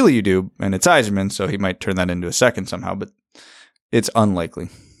don't know. Ideally you do, and it's Yzerman, so he might turn that into a 2nd somehow, but it's unlikely.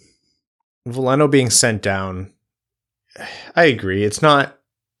 Veleno being sent down, I agree. It's not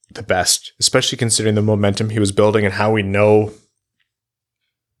the best, especially considering the momentum he was building and how we know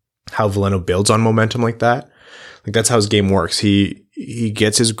how Veleno builds on momentum like that. Like that's how his game works. He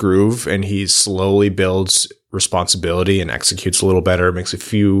gets his groove and he slowly builds responsibility and executes a little better, makes a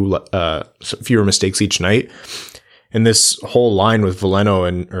fewer mistakes each night. And this whole line with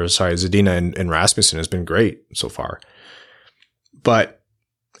Zadina and Rasmussen has been great so far. But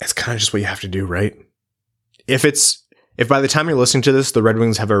it's kind of just what you have to do, right? If by the time you're listening to this, the Red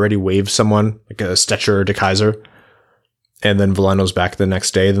Wings have already waived someone like a Stetcher or DeKeyser, and then Veleno's back the next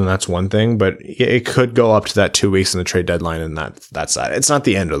day, then that's one thing. But it could go up to that 2 weeks in the trade deadline, and that's that. It's not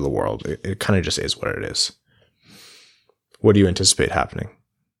the end of the world. It kind of just is what it is. What do you anticipate happening?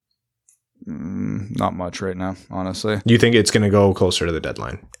 Not much right now, honestly. Do you think it's going to go closer to the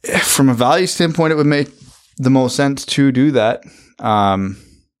deadline? From a value standpoint, it would make the most sense to do that.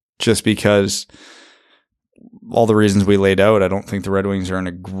 Just because all the reasons we laid out, I don't think the Red Wings are in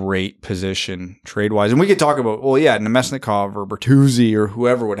a great position trade-wise. And we could talk about, Nemesnikov or Bertuzzi or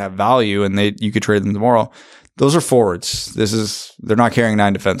whoever would have value, and you could trade them tomorrow. Those are forwards. They're not carrying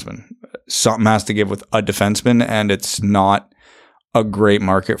 9 defensemen. Something has to give with a defenseman, and it's not a great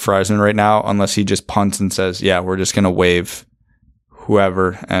market for Yzerman right now unless he just punts and says, yeah, we're just going to waive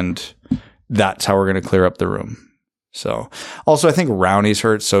whoever, and that's how we're going to clear up the room. So, also, I think Rowney's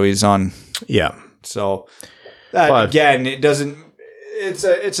hurt, so he's on. Yeah. So, again, it doesn't. It's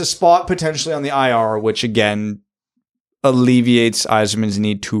a spot potentially on the IR, which again alleviates Yzerman's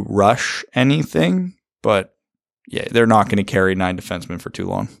need to rush anything. But yeah, they're not going to carry 9 defensemen for too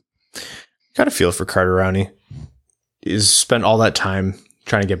long. Got a feel for Carter Rowney. He's spent all that time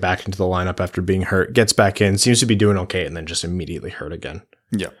trying to get back into the lineup after being hurt. Gets back in, seems to be doing okay, and then just immediately hurt again.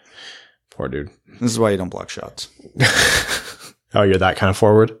 Yeah. Poor dude. This is why you don't block shots. Oh, you're that kind of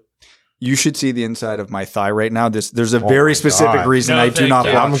forward? You should see the inside of my thigh right now. There's a very specific reason I do not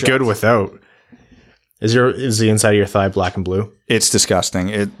block shots. I'm good without. Is the inside of your thigh black and blue? It's disgusting.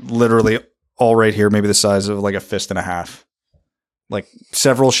 It literally all right here, maybe the size of like a fist and a half. Like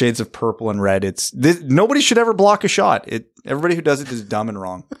several shades of purple and red. Nobody should ever block a shot. Everybody who does it is dumb and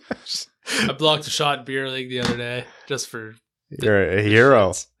wrong. I blocked a shot in beer league the other day just for. You're a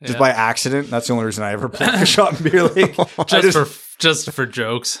hero. Just by accident. That's the only reason I ever blocked a shot in beer league. just for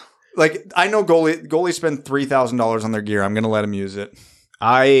jokes. Like I know goalies spend $3,000 on their gear. I'm going to let them use it.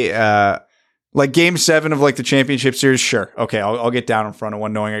 Like game 7 of like the championship series. Sure. Okay. I'll get down in front of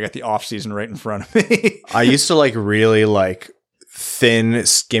one knowing I got the off season right in front of me. I used to like really like thin,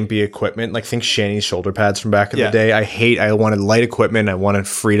 skimpy equipment. Like think Shanny's shoulder pads from back in the day. I wanted light equipment. I wanted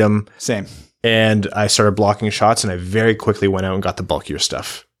freedom. Same. And I started blocking shots, and I very quickly went out and got the bulkier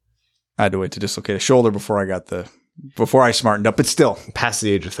stuff. I had to wait to dislocate a shoulder before I smartened up, but still. Past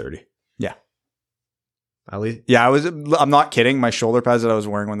the age of 30. Yeah. At least. Yeah, I'm not kidding. My shoulder pads that I was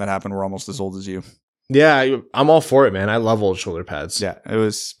wearing when that happened were almost as old as you. Yeah, I'm all for it, man. I love old shoulder pads. Yeah, it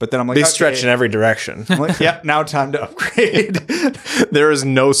was, but then I'm like, they stretch in every direction. I'm like, yeah, now time to upgrade. There is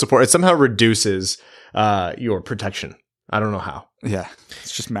no support. It somehow reduces your protection. I don't know how. Yeah,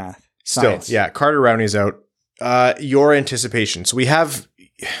 it's just math. Still, Science. Yeah, Carter Rowney's out. Your anticipation. So we have.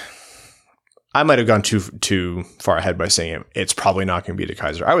 I might have gone too far ahead by saying it's probably not going to be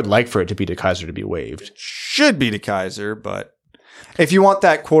DeKeyser. I would like for it to be DeKeyser to be waived. It should be DeKeyser, but if you want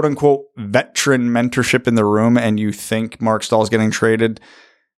that quote unquote veteran mentorship in the room and you think Mark Stahl's getting traded,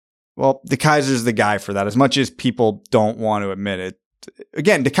 well, DeKeyser's the guy for that. As much as people don't want to admit it.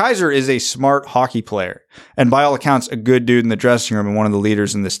 Again, DeKeyser is a smart hockey player and by all accounts, a good dude in the dressing room and one of the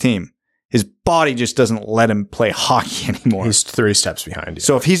leaders in this team. His body just doesn't let him play hockey anymore. He's 3 steps behind you.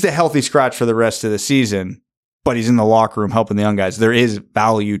 So if he's the healthy scratch for the rest of the season, but he's in the locker room helping the young guys, there is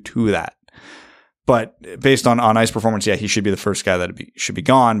value to that. But based on ice performance, yeah, he should be the first guy that should be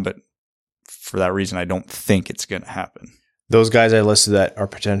gone. But for that reason, I don't think it's going to happen. Those guys I listed that are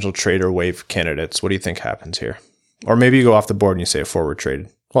potential trade or waive candidates, what do you think happens here? Or maybe you go off the board and you say a forward trade.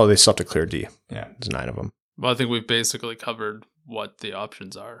 Well, they still have to clear D. Yeah, there's 9 of them. Well, I think we've basically covered what the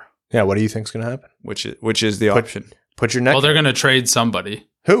options are. Yeah, what do you think is going to happen? Which is the option? Put your neck. Well, they're going to trade somebody.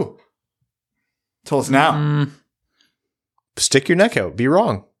 Who? Tell us now. Stick your neck out. Be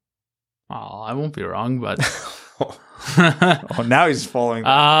wrong. Well, I won't be wrong, but Oh, now he's following.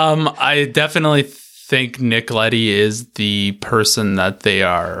 I definitely think Nick Leddy is the person that they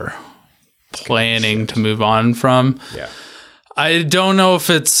are planning to move on from. Yeah. I don't know if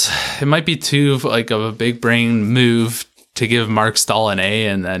it might be too like of a big brain move to give Mark Stahl an A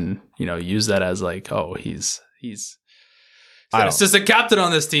and then, use that as like, oh, he's assistant captain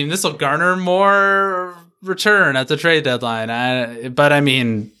on this team. This will garner more return at the trade deadline.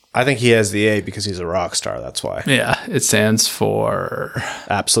 I think he has the A because he's a rock star. That's why. Yeah, it stands for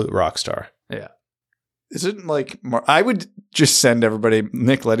absolute rock star. Yeah. Isn't like I would just send everybody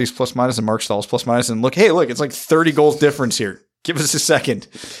Nick Leddy's plus minus and Mark Stahl's plus minus and look, it's like 30 goals difference here. Give us a second.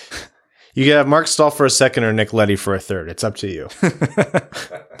 You can have Mark Stahl for a second or Nick Leddy for a third. It's up to you.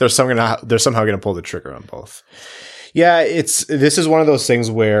 They're somehow going to pull the trigger on both. Yeah, this is one of those things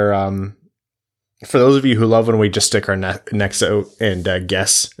where for those of you who love when we just stick our necks out and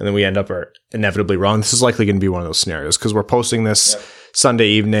guess, and then we end up inevitably wrong, this is likely going to be one of those scenarios because we're posting this Sunday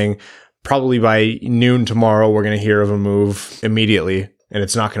evening. Probably by noon tomorrow, we're going to hear of a move immediately, and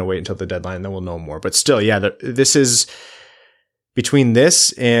it's not going to wait until the deadline, and then we'll know more. But still, this is between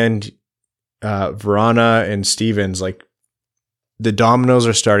this and Vrána and Stevens, like the dominoes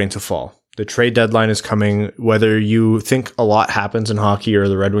are starting to fall. The trade deadline is coming. Whether you think a lot happens in hockey or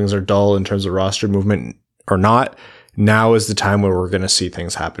the Red Wings are dull in terms of roster movement or not, now is the time where we're going to see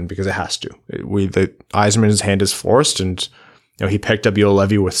things happen because it has to. The Yzerman's hand is forced, and he picked up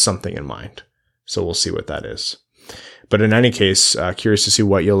Juolevi with something in mind. So we'll see what that is. But in any case, curious to see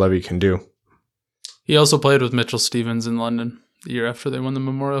what Juolevi can do. He also played with Mitchell Stevens in London the year after they won the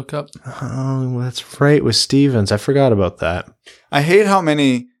Memorial Cup. Oh, that's right, with Stevens. I forgot about that. I hate how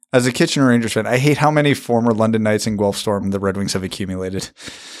many, as a Kitchener Rangers fan, I hate how many former London Knights and Guelph Storm the Red Wings have accumulated.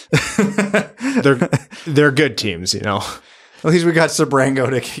 They're good teams, At least we got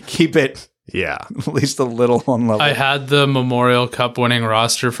Sabrango to keep it. Yeah. At least a little on level. I had the Memorial Cup winning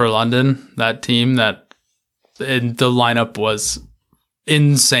roster for London, that team the lineup was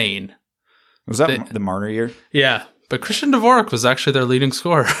insane. Was that the Marner year? Yeah. But Christian Dvorak was actually their leading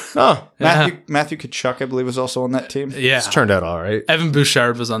scorer. Oh. Matthew Tkachuk, I believe, was also on that team. Yeah. It's turned out all right. Evan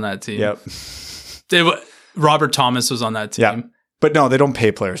Bouchard was on that team. Yep. Robert Thomas was on that team. Yeah. But no, they don't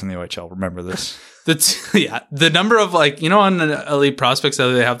pay players in the OHL. Remember this. The number of on Elite Prospects,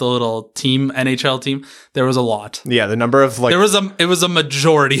 they have the little team, NHL team. There was a lot. Yeah, the number of it was a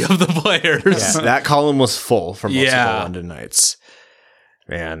majority of the players. Yeah, that column was full for most of the London Knights.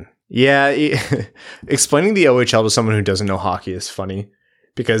 Man, yeah, explaining the OHL to someone who doesn't know hockey is funny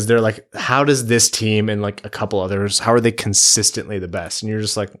because they're like, how does this team and like a couple others, how are they consistently the best? And you're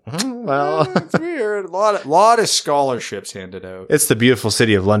just like, well, it's weird. A lot of scholarships handed out. It's the beautiful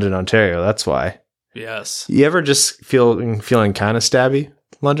city of London, Ontario. That's why. Yes. You ever just feeling kind of stabby?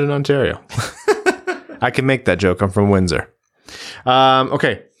 London, Ontario. I can make that joke. I'm from Windsor.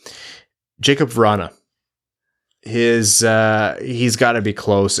 Okay. Jakub Vrána. He's got to be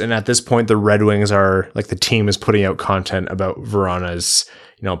close. And at this point, the Red Wings are like the team is putting out content about Vrána's,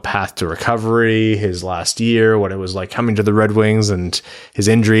 path to recovery, his last year, what it was like coming to the Red Wings and his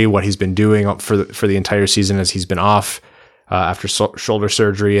injury, what he's been doing for the entire season as he's been off after shoulder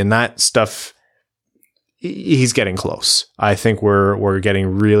surgery and that stuff. He's getting close. I think we're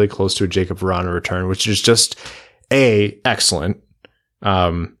getting really close to a Jakub Vrána return, which is just excellent.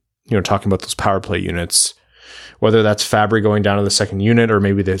 Talking about those power play units, whether that's Fabry going down to the second unit or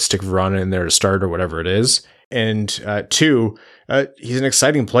maybe they stick Vrána in there to start or whatever it is. And two, he's an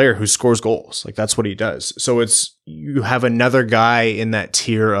exciting player who scores goals. Like that's what he does. So you have another guy in that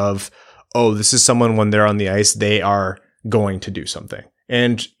tier of, this is someone when they're on the ice, they are going to do something.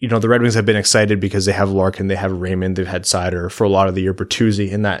 And, the Red Wings have been excited because they have Larkin, they have Raymond, they've had Sider for a lot of the year,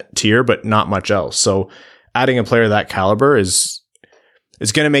 Bertuzzi in that tier, but not much else. So adding a player of that caliber is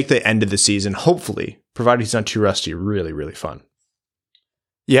going to make the end of the season, hopefully, provided he's not too rusty, really, really fun.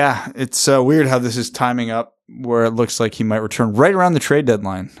 Yeah, it's weird how this is timing up where it looks like he might return right around the trade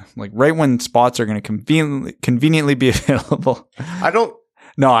deadline, like right when spots are going to conveniently be available.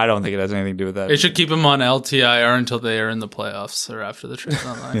 No, I don't think it has anything to do with that. They should keep him on LTIR until they are in the playoffs or after the trade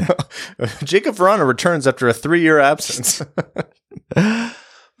deadline. Jakub Vrána returns after a 3-year absence.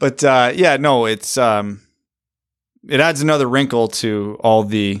 But it's it adds another wrinkle to all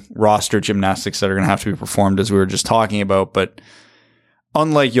the roster gymnastics that are going to have to be performed, as we were just talking about. But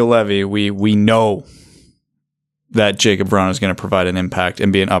unlike Juolevi, we know that Jakub Vrána is going to provide an impact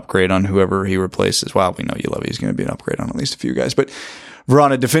and be an upgrade on whoever he replaces. Well, we know Juolevi is going to be an upgrade on at least a few guys, but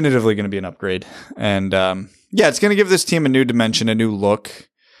Vrána definitively going to be an upgrade. And it's going to give this team a new dimension, a new look.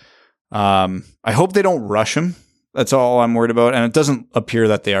 I hope they don't rush him. That's all I'm worried about. And it doesn't appear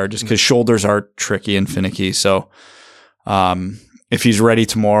that they are, just because shoulders are tricky and finicky. So if he's ready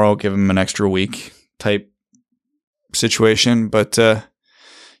tomorrow, give him an extra week type situation. But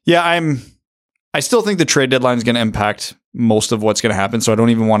I still think the trade deadline is going to impact most of what's going to happen. So I don't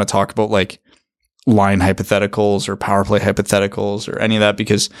even want to talk about like line hypotheticals or power play hypotheticals or any of that,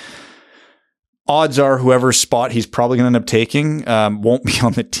 because odds are whoever spot he's probably going to end up taking won't be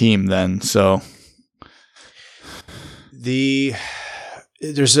on the team then. So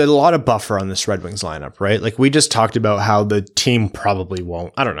there's a lot of buffer on this Red Wings lineup, right? Like we just talked about how the team probably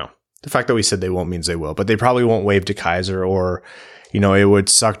won't. I don't know. The fact that we said they won't means they will, but they probably won't waive to Kaiser, or, it would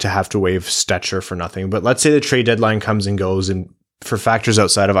suck to have to waive Stetcher for nothing. But let's say the trade deadline comes and goes, and for factors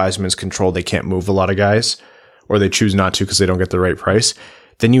outside of Yzerman's control, they can't move a lot of guys, or they choose not to because they don't get the right price.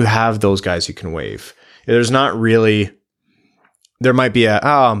 Then you have those guys you can waive. There's not really, there might be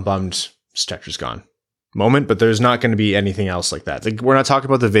I'm bummed Stetcher's gone moment, but there's not going to be anything else like that. Like, we're not talking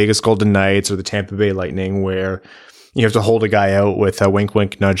about the Vegas Golden Knights or the Tampa Bay Lightning where you have to hold a guy out with a wink,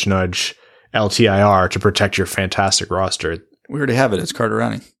 wink, nudge, nudge LTIR to protect your fantastic roster. We already have it. It's Carter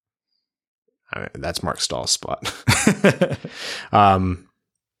Rowney. That's Mark Stahl's spot. It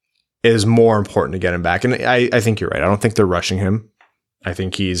is more important to get him back. And I think you're right. I don't think they're rushing him. I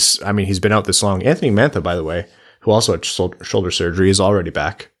think he's been out this long. Anthony Mantha, by the way, who also had shoulder surgery, is already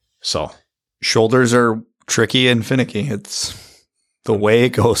back. So shoulders are tricky and finicky. It's the way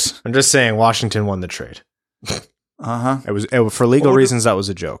it goes. I'm just saying Washington won the trade. Uh-huh. It was for legal reasons. That was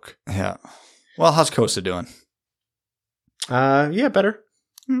a joke. Yeah. Well, how's Costa doing? Yeah, better.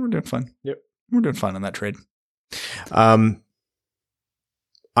 We're doing fine. Yep. We're doing fine on that trade. I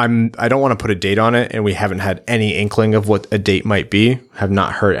don't want to put a date on it, and we haven't had any inkling of what a date might be. Have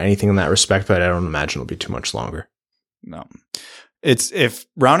not heard anything in that respect, but I don't imagine it'll be too much longer. No. It's if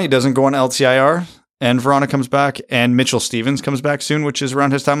Rowney doesn't go on LTIR and Vrána comes back and Mitchell Stevens comes back soon, which is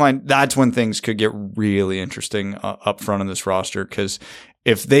around his timeline, that's when things could get really interesting up front in this roster. Because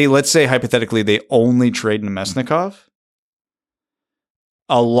if they, let's say hypothetically, they only trade Nemesnikov,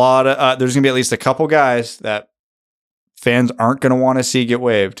 a lot of there's going to be at least a couple guys that fans aren't going to want to see get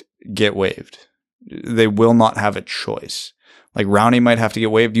waived. They will not have a choice. Like Rowney might have to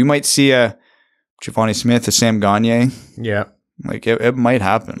get waived. You might see a Giovanni Smith, a Sam Gagner. Yeah. Like it might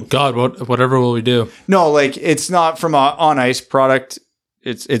happen. God, whatever will we do? No, like it's not from an on ice product.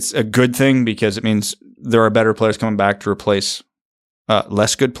 It's a good thing because it means there are better players coming back to replace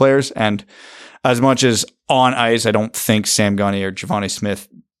less good players. And as much as on ice, I don't think Sam Gagner or Giovanni Smith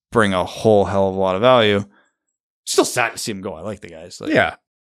bring a whole hell of a lot of value. Still sad to see him go. I like the guys. Yeah.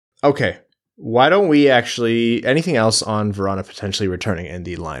 Okay. Why don't we actually anything else on Vrána potentially returning in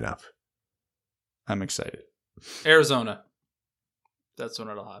the lineup? I'm excited. Arizona. That's when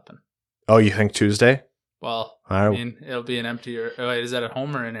it'll happen. Oh, you think Tuesday? Well, I mean, it'll be an emptier. Wait, is that at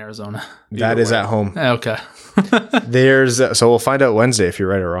home or in Arizona? That is at home. Okay. So we'll find out Wednesday if you're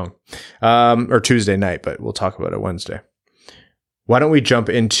right or wrong, or Tuesday night, but we'll talk about it Wednesday. Why don't we jump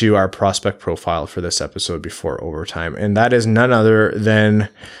into our prospect profile for this episode before overtime? And that is none other than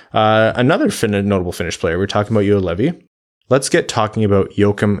another notable Finnish player. We're talking about Juolevi. Let's get talking about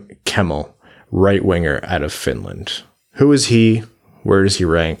Joakim Kemell, right winger out of Finland. Who is he? Where does he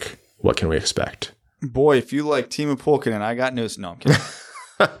rank? What can we expect? Boy, if you like Timo Pulkkinen, I got news. No, I'm kidding.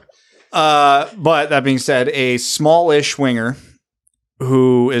 But that being said, a smallish winger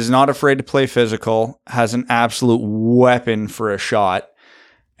who is not afraid to play physical, has an absolute weapon for a shot,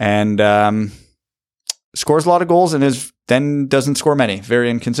 and scores a lot of goals and then doesn't score many. Very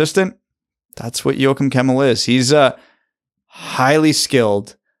inconsistent. That's what Joakim Kemell is. He's a highly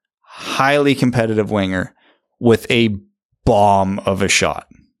skilled, highly competitive winger with a bomb of a shot.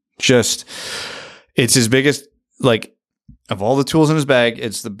 It's his biggest, like, of all the tools in his bag,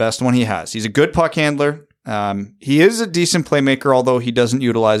 it's the best one he has. He's a good puck handler. He is a decent playmaker, although he doesn't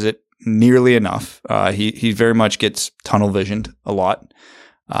utilize it nearly enough. He very much gets tunnel visioned a lot.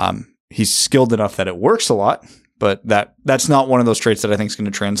 He's skilled enough that it works a lot, but that's not one of those traits that I think is going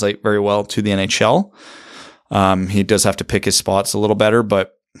to translate very well to the NHL. He does have to pick his spots a little better,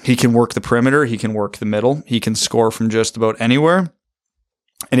 but he can work the perimeter. He can work the middle. He can score from just about anywhere.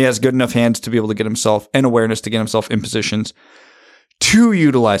 And he has good enough hands to be able to get himself and awareness to get himself in positions to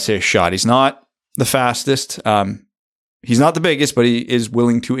utilize his shot. He's not the fastest. He's not the biggest, but he is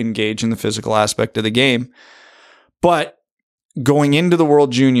willing to engage in the physical aspect of the game. But going into the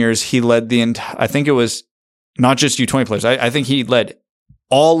World Juniors, he led I think it was not just U20 players. I think he led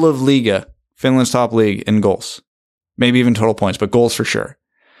all of Liga, Finland's top league, in goals. Maybe even total points, but goals for sure.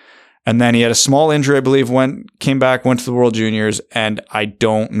 And then he had a small injury, I believe, came back, went to the World Juniors, and I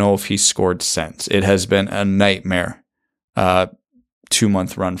don't know if he's scored since. It has been a nightmare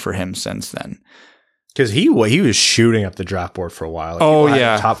 2-month run for him since then. Because he was shooting up the draft board for a while.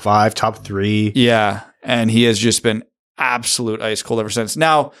 Top 5, top 3. Yeah, and he has just been absolute ice cold ever since.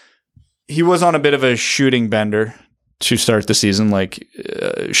 Now, he was on a bit of a shooting bender to start the season. Like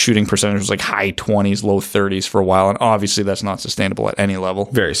shooting percentage was like high 20s, low 30s for a while, and obviously that's not sustainable at any level.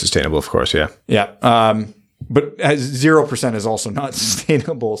 Very sustainable, of course, yeah. Yeah, but 0% is also not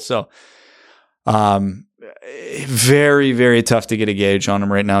sustainable. So, very, very tough to get a gauge on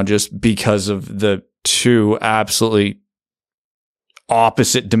him right now, just because of the two absolutely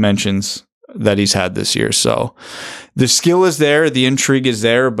opposite dimensions that he's had this year. So the skill is there, the intrigue is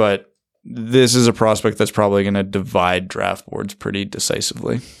there, but this is a prospect that's probably going to divide draft boards pretty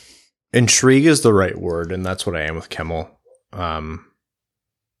decisively. Intrigue is the right word, and that's what I am with Kemell.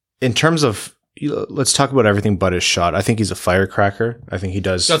 In terms of, let's talk about everything but his shot. I think he's a firecracker. I think he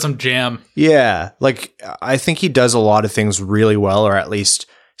does. Got some jam. Yeah. Like, I think he does a lot of things really well, or at least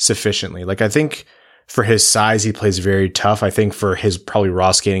sufficiently. Like, I think for his size, he plays very tough. I think for his probably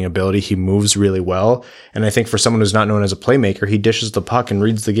raw skating ability, he moves really well. And I think for someone who's not known as a playmaker, he dishes the puck and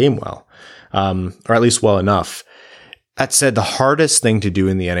reads the game well, or at least well enough. That said, the hardest thing to do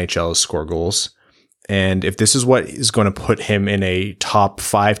in the NHL is score goals. And if this is what is going to put him in a top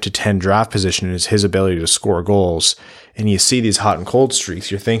 5 to 10 draft position, is his ability to score goals, and you see these hot and cold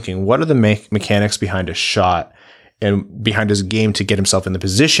streaks, you're thinking, what are the mechanics behind a shot and behind his game to get himself in the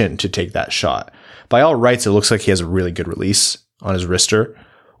position to take that shot? By all rights, it looks like he has a really good release on his wrister,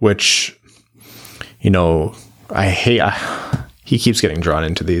 which, I hate. He keeps getting drawn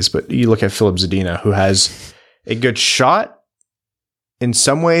into these, but you look at Filip Zadina, who has a good shot in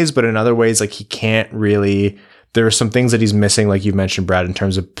some ways, but in other ways, like, he can't really. There are some things that he's missing, like you mentioned, Brad, in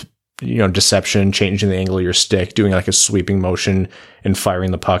terms of deception, changing the angle of your stick, doing like a sweeping motion and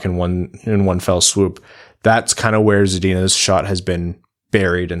firing the puck in one fell swoop. That's kind of where Zadina's shot has been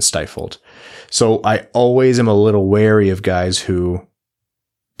buried and stifled. So I always am a little wary of guys who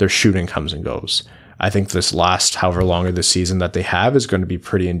their shooting comes and goes. I think this last however long of the season that they have is going to be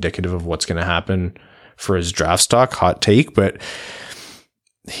pretty indicative of what's going to happen for his draft stock. Hot take, but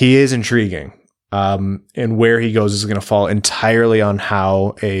he is intriguing. And where he goes is going to fall entirely on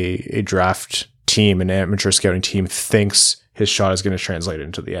how a draft team, an amateur scouting team, thinks his shot is going to translate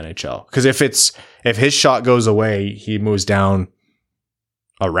into the NHL. Because if his shot goes away, he moves down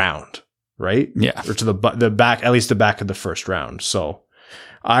a round, right? Yeah, or to the back, at least the back of the first round. So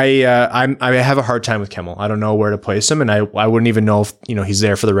I have a hard time with Kemell. I don't know where to place him, and I wouldn't even know if he's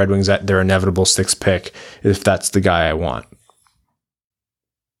there for the Red Wings at their inevitable 6th pick if that's the guy I want.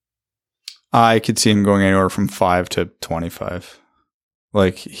 I could see him going anywhere from 5 to 25.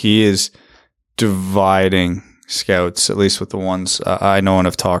 Like, he is dividing scouts, at least with the ones I know and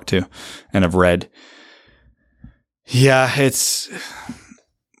have talked to and have read. Yeah, it's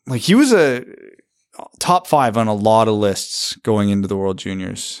like he was a top 5 on a lot of lists going into the World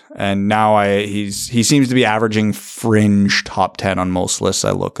Juniors, and now he seems to be averaging fringe top 10 on most lists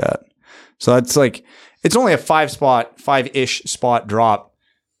I look at. So that's like, it's only a 5-ish spot drop.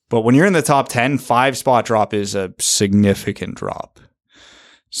 But when you're in the top 10, 5-spot drop is a significant drop.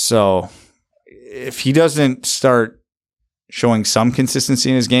 So if he doesn't start showing some consistency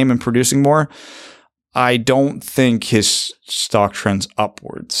in his game and producing more, I don't think his stock trends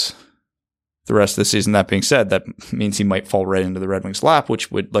upwards the rest of the season. That being said, that means he might fall right into the Red Wings' lap,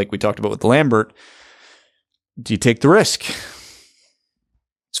 which would, like we talked about with Lambert, do you take the risk?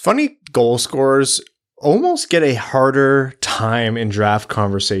 It's funny, goal scorers almost get a harder time in draft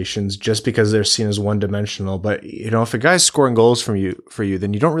conversations just because they're seen as one-dimensional. But if a guy's scoring goals for you,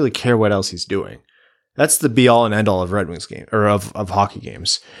 then you don't really care what else he's doing. That's the be-all and end-all of Red Wings game, or of hockey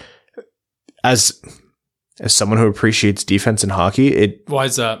games. As someone who appreciates defense in hockey, why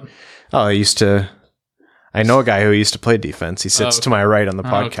is that? Oh, I know a guy who used to play defense. He sits to my right on the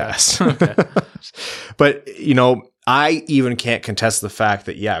podcast. Okay. But I even can't contest the fact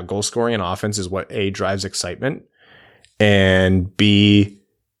that, goal scoring and offense is what A, drives excitement, and B,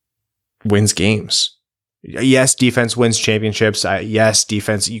 wins games. Yes, defense wins championships. Yes,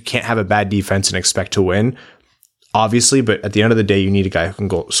 defense, you can't have a bad defense and expect to win, obviously, but at the end of the day, you need a guy who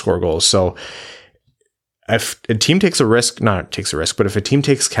can score goals. So if a team takes a risk, but if a team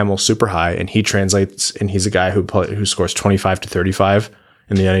takes Kemell super high and he translates and he's a guy who scores 25 to 35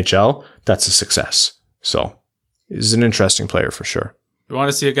 in the NHL, that's a success. So he's an interesting player for sure. You want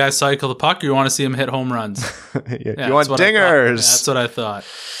to see a guy cycle the puck, or you want to see him hit home runs? You want dingers. That's what I thought.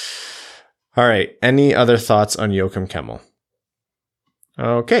 All right. Any other thoughts on Joakim Kemell?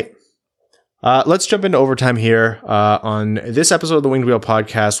 Okay. Let's jump into overtime here. On this episode of the Winged Wheel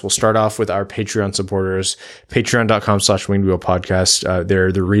Podcast, we'll start off with our Patreon supporters, patreon.com/Winged Wheel Podcast.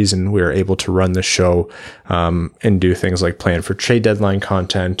 They're the reason we are able to run the show, and do things like plan for trade deadline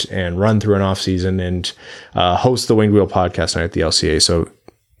content and run through an off season and, host the Winged Wheel Podcast night at the LCA. So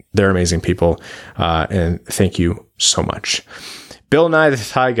they're amazing people. And thank you so much. Bill Nye, the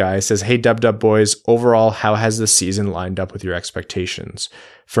Thai guy, says, "Hey, Dub boys, overall, how has the season lined up with your expectations?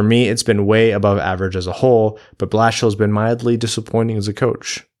 For me, it's been way above average as a whole, but Blashill's been mildly disappointing as a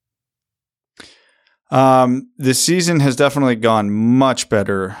coach." The season has definitely gone much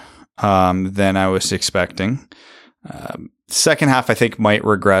better than I was expecting. Second half, I think, might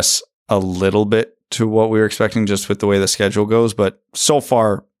regress a little bit to what we were expecting just with the way the schedule goes, but so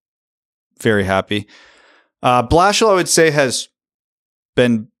far, very happy. Blashill, I would say, has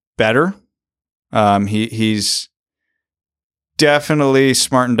been better. He's definitely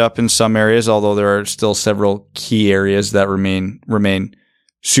smartened up in some areas, although there are still several key areas that remain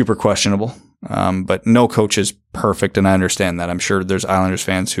super questionable. But no coach is perfect, and I understand that. I'm sure there's Islanders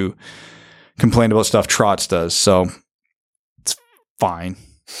fans who complain about stuff Trotz does, so it's fine.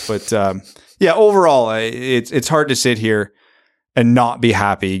 But yeah, overall, it's hard to sit here and not be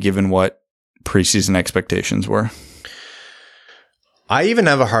happy given what preseason expectations were. I even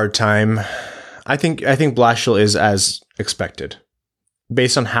have a hard time. I think Blashill is as expected,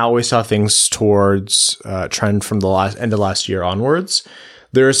 based on how we saw things towards trend from the end of last year onwards.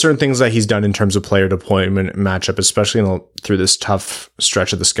 There are certain things that he's done in terms of player deployment and matchup, especially through this tough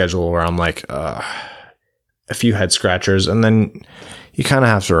stretch of the schedule where I'm like a few head scratchers, and then you kind of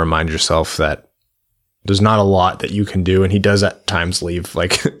have to remind yourself that there's not a lot that you can do, and he does at times leave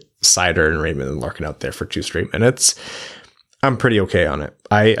like Sider and Raymond and Larkin out there for 2 straight minutes. I'm pretty okay on it.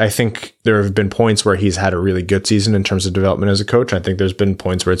 I think there have been points where he's had a really good season in terms of development as a coach. I think there's been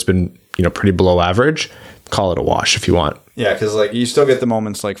points where it's been, pretty below average. Call it a wash if you want. Yeah, because you still get the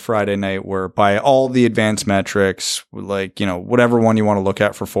moments like Friday night where by all the advanced metrics, whatever one you want to look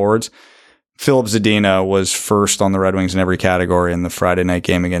at for forwards, Filip Zadina was first on the Red Wings in every category in the Friday night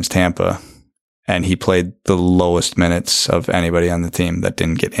game against Tampa, and he played the lowest minutes of anybody on the team that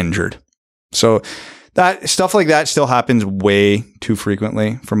didn't get injured. So that stuff like that still happens way too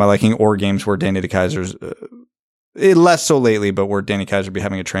frequently for my liking, or games where Danny DeKeyser's less so lately, but where Danny Kaiser be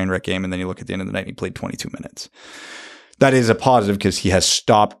having a train wreck game, and then you look at the end of the night and he played 22 minutes. That is a positive because he has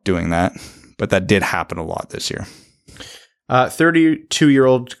stopped doing that, but that did happen a lot this year.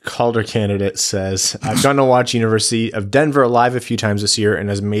 32-year-old Calder candidate says, "I've gotten to watch University of Denver live a few times this year, and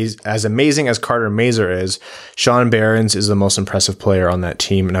as amazing as Carter Mazur is, Sean Behrens is the most impressive player on that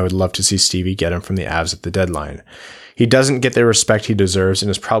team, and I would love to see Stevie get him from the Avs at the deadline. He doesn't get the respect he deserves and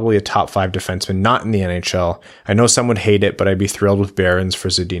is probably a top 5 defenseman not in the NHL. I know some would hate it, but I'd be thrilled with Behrens for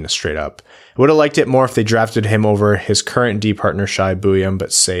Zadina straight up. I would have liked it more if they drafted him over his current D partner Shai Bouillon,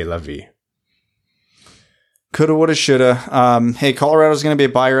 but c'est la vie." Coulda, woulda, shoulda. Hey, Colorado's going to be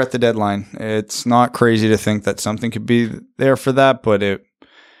a buyer at the deadline. It's not crazy to think that something could be there for that, but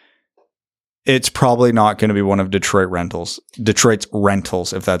it's probably not going to be one of Detroit's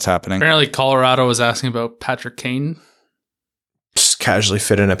rentals if that's happening. Apparently, Colorado was asking about Patrick Kane. Just casually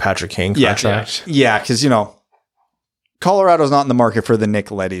fit in a Patrick Kane contract. Yeah, because, Colorado's not in the market for the Nick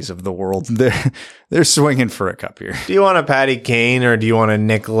Lettys of the world. They're swinging for a cup here. Do you want a Patty Kane or do you want a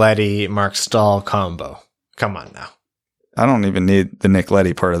Nick Leddy, Mark Stahl combo? Come on now. I don't even need the Nick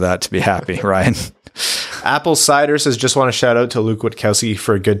Leddy part of that to be happy, Ryan. Apple Cider says, "Just want to shout out to Luke Witkowski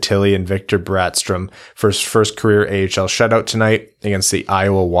for a good Tilly and Victor Bratstrom for his first career AHL shutout tonight against the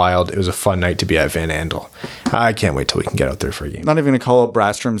Iowa Wild. It was a fun night to be at Van Andel. I can't wait till we can get out there for a game." Not even going to call out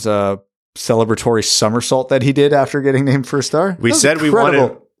Bratstrom's celebratory somersault that he did after getting named for a star. We said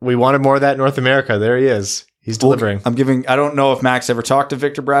incredible. we wanted more of that in North America. There he is. He's delivering. I don't know if Max ever talked to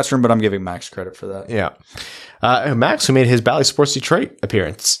Victor Bratstrom, but I'm giving Max credit for that. Yeah. Max, who made his Bally Sports Detroit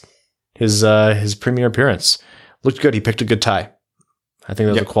appearance, his premiere appearance, looked good. He picked a good tie. I think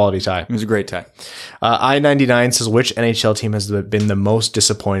that was a quality tie. It was a great tie. I-99 says, "Which NHL team has been the most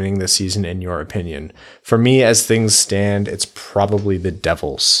disappointing this season in your opinion? For me, as things stand, it's probably the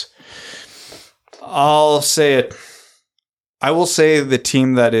Devils." I'll say it. I will say the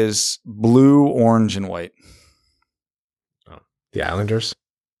team that is blue, orange, and white. The Islanders?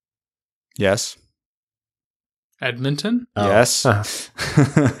 Yes. Edmonton? Oh. Yes.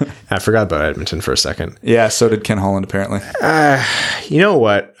 I forgot about Edmonton for a second. Yeah, so did Ken Holland, apparently. You know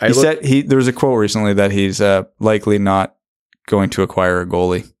what? He said there was a quote recently that he's likely not going to acquire a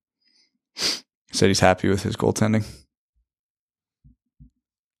goalie. He said he's happy with his goaltending.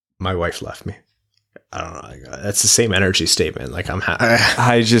 My wife left me. I don't know. That's the same energy statement. Like, I'm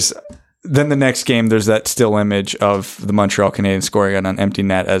Then the next game, there's that still image of the Montreal Canadiens scoring on an empty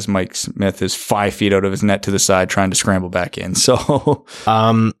net as Mike Smith is 5 feet out of his net to the side trying to scramble back in. So,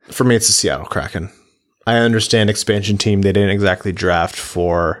 for me, it's the Seattle Kraken. I understand expansion team. They didn't exactly draft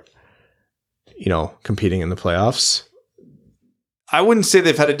for, competing in the playoffs. I wouldn't say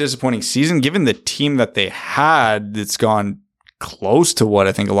they've had a disappointing season given the team that they had. It's gone close to what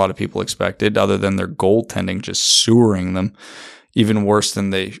I think a lot of people expected, other than their goaltending just sewering them even worse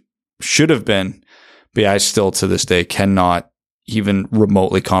than they should have been. But yeah, I still to this day cannot even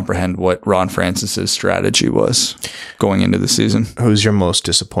remotely comprehend what Ron Francis's strategy was going into the season. Who's your most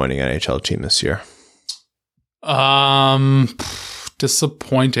disappointing NHL team this year?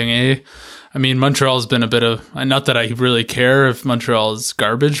 Disappointing, eh? I mean, Montreal's been a bit of, not that I really care if Montreal is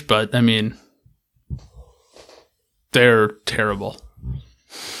garbage, but I mean, they're terrible.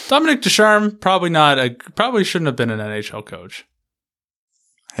 Dominic Ducharme, probably shouldn't have been an NHL coach.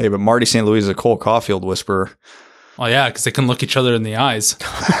 Hey, but Marty St. Louis is a Cole Caulfield whisperer. Well, yeah, because they can look each other in the eyes.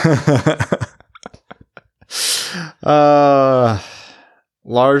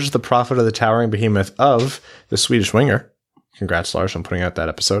 Lars, the prophet of the towering behemoth of the Swedish winger. Congrats, Lars, on putting out that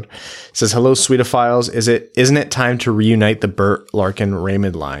episode. Says, hello, Swedophiles. Isn't it time to reunite the Burt, Larkin,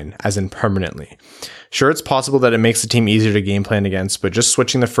 Raymond line, as in permanently? Sure, it's possible that it makes the team easier to game plan against, but just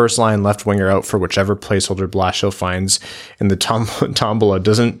switching the first line left winger out for whichever placeholder Blashill finds in the tombola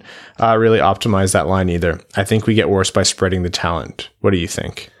doesn't really optimize that line either. I think we get worse by spreading the talent. What do you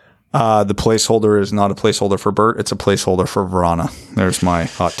think? The placeholder is not a placeholder for Burt. It's a placeholder for Vrána. There's my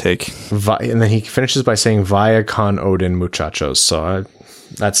hot take. And then he finishes by saying, via con Odin muchachos. So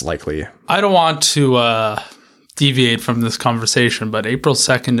that's likely. I don't want to deviate from this conversation, but April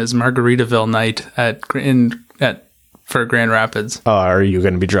 2nd is Margaritaville night for Grand Rapids. Oh, are you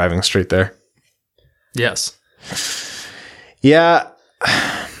going to be driving straight there? Yes. Yeah.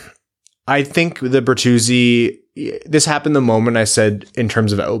 I think the Bertuzzi, this happened the moment I said in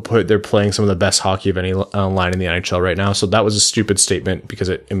terms of output, they're playing some of the best hockey of any line in the NHL right now. So that was a stupid statement because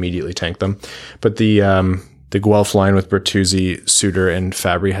it immediately tanked them. But the Guelph line with Bertuzzi, Suter, and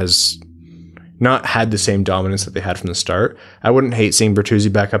Fabry has not had the same dominance that they had from the start. I wouldn't hate seeing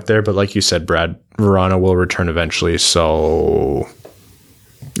Bertuzzi back up there, but like you said, Brad, Vrána will return eventually. So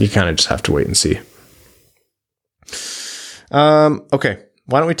you kind of just have to wait and see. Okay.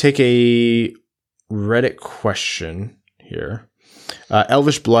 Why don't we take a Reddit question here?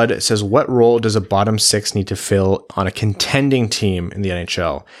 Elvish Blood says, what role does a bottom six need to fill on a contending team in the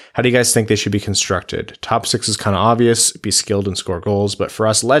NHL? How do you guys think they should be constructed? Top six is kind of obvious, be skilled and score goals, but for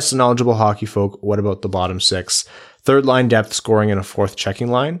us less knowledgeable hockey folk, what about the bottom six? Third line depth, scoring, and a fourth checking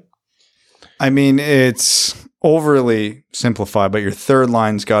line? I mean, it's overly simplified, but your third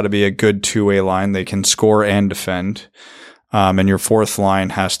line's got to be a good two-way line. They can score and defend. And your fourth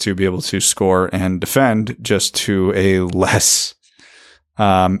line has to be able to score and defend, just to a less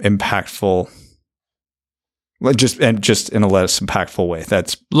impactful, just in a less impactful way.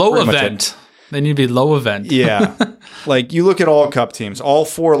 That's low event. They need to be low event. Yeah. Like you look at all cup teams, all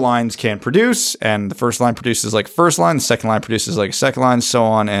four lines can produce, and the first line produces like first line, the second line produces like a second line, so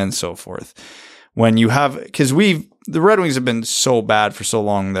on and so forth. When you have, because the Red Wings have been so bad for so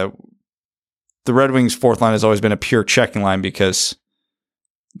long that the Red Wings' fourth line has always been a pure checking line because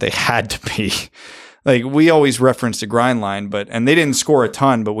they had to be. Like, we always reference the grind line, and they didn't score a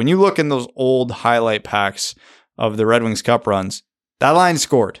ton. But when you look in those old highlight packs of the Red Wings Cup runs, that line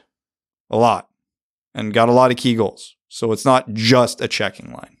scored a lot and got a lot of key goals. So it's not just a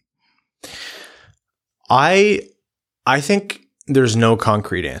checking line. I think there's no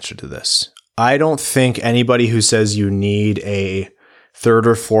concrete answer to this. I don't think anybody who says you need a third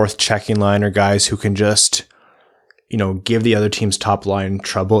or fourth checking line or guys who can just, give the other team's top line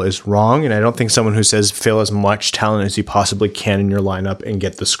trouble is wrong. And I don't think someone who says fill as much talent as you possibly can in your lineup and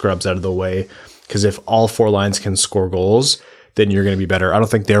get the scrubs out of the way. Because if all four lines can score goals, then you're going to be better. I don't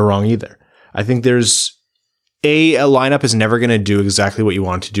think they're wrong either. I think there's a lineup is never going to do exactly what you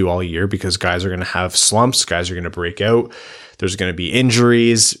want to do all year because guys are going to have slumps. Guys are going to break out. There's going to be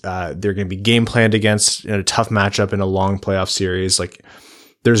injuries. They're going to be game planned against in a tough matchup in a long playoff series. Like,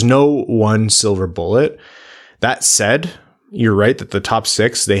 there's no one silver bullet. That said, you're right that the top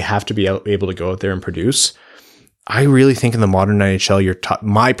six, they have to be able to go out there and produce. I really think in the modern NHL,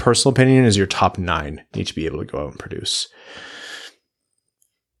 my personal opinion is your top 9 need to be able to go out and produce.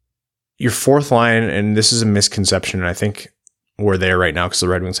 Your fourth line, and this is a misconception, and I think we're there right now because the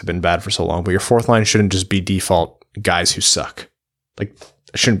Red Wings have been bad for so long, but your fourth line shouldn't just be default guys who suck. Like,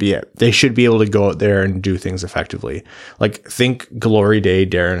 that shouldn't be it. They should be able to go out there and do things effectively. Like, think Glory Days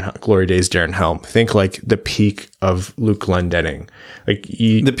Darren Helm. Think like the peak of Luke Glendening. Like,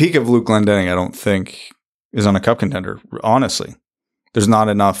 the peak of Luke Glendening, I don't think is on a cup contender. Honestly, there's not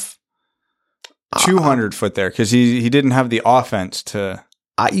enough 200 foot there because he didn't have the offense to.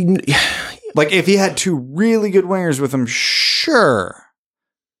 Like, if he had 2 really good wingers with him, sure,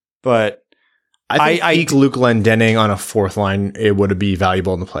 but I think Luke Glendening on a fourth line, it would be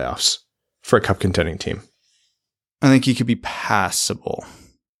valuable in the playoffs for a cup contending team. I think he could be passable,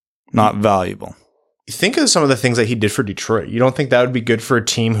 not valuable. Think of some of the things that he did for Detroit. You don't think that would be good for a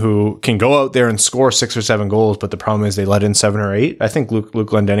team who can go out there and score 6 or 7 goals, but the problem is they let in 7 or 8? I think Luke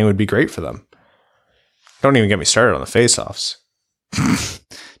Glendening would be great for them. Don't even get me started on the faceoffs.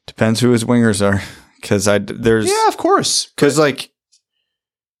 Depends who his wingers are, because yeah, of course, because like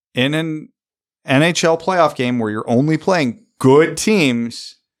in an NHL playoff game where you're only playing good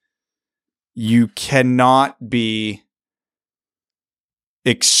teams, you cannot be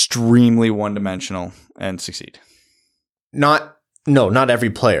extremely one-dimensional and succeed. Not every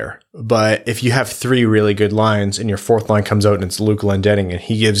player, but if you have 3 really good lines and your fourth line comes out and it's Luke Glendening and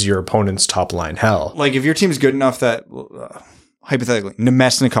he gives your opponent's top line hell. Like, if your team's good enough that hypothetically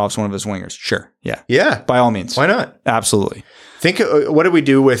Nemesnikov's one of his wingers, sure, yeah, by all means, why not? Absolutely. Think what did we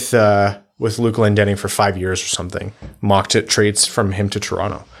do with Luke Glendening for 5 years or something? Mocked it trades from him to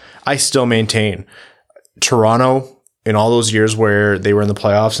Toronto. I still maintain Toronto, in all those years where they were in the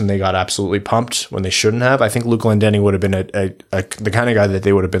playoffs and they got absolutely pumped when they shouldn't have, I think Luke Glendening would have been the kind of guy that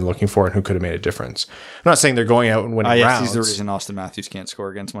they would have been looking for and who could have made a difference. I'm not saying they're going out and winning rounds. He's the reason Austin Matthews can't score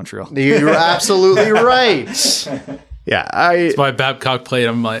against Montreal. You're absolutely right. Yeah, that's why Babcock played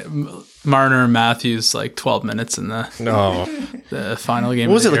him like Marner and Matthews like 12 minutes in the final game.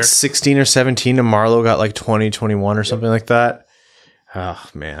 What was it, like 16 or 17 and Marleau got like 20, 21 or something like that? Oh,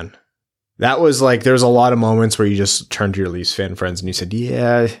 man. That was like, there's a lot of moments where you just turned to your Leafs fan friends and you said,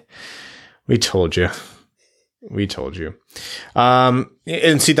 yeah, we told you. We told you.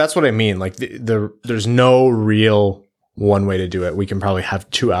 And see, that's what I mean. Like, there's no real one way to do it. We can probably have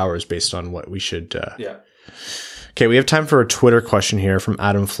 2 hours based on what we should. Yeah. Okay, we have time for a Twitter question here from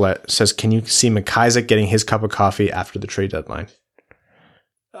Adam Flett. It says, can you see McIsaac getting his cup of coffee after the trade deadline?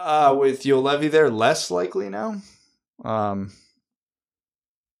 With Juolevi there, less likely now.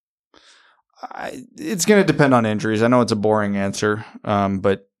 It's going to depend on injuries. I know it's a boring answer,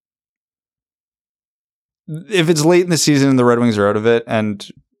 but if it's late in the season and the Red Wings are out of it and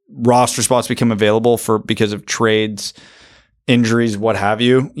roster spots become available because of trades, injuries, what have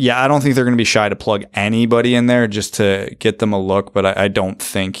you, I don't think they're going to be shy to plug anybody in there just to get them a look, but I don't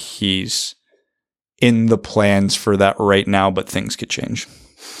think he's in the plans for that right now, but things could change.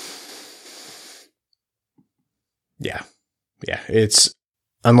 Yeah. It's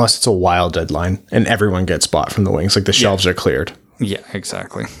unless it's a wild deadline and everyone gets bought from the Wings, like the shelves are cleared. Yeah,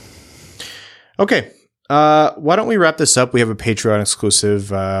 exactly. Okay. Why don't we wrap this up? We have a Patreon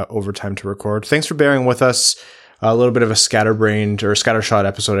exclusive overtime to record. Thanks for bearing with us. A little bit of a scatterbrained or scattershot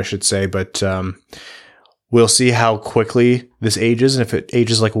episode, I should say, but we'll see how quickly this ages and if it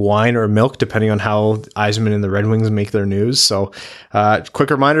ages like wine or milk, depending on how Yzerman and the Red Wings make their news. So quick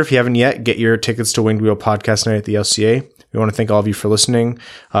reminder, if you haven't yet, get your tickets to Winged Wheel Podcast Night at the LCA. We want to thank all of you for listening.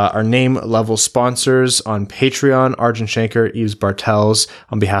 Our name level sponsors on Patreon, Arjun Shankar, Yves Bartels,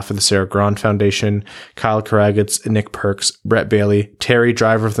 on behalf of the Sarah Grand Foundation, Kyle Karagitz, Nick Perks, Brett Bailey, Terry,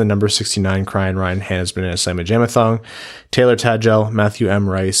 driver of the number 69, Crying Ryan, Hannah's been in a Simon Jamathong, Taylor Tadgel, Matthew M.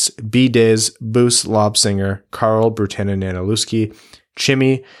 Rice, B. Diz, Boos Lobsinger, Carl Brutanen Nanaluski,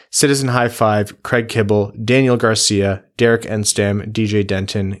 Chimmy, Citizen High Five, Craig Kibble, Daniel Garcia, Derek Enstam, DJ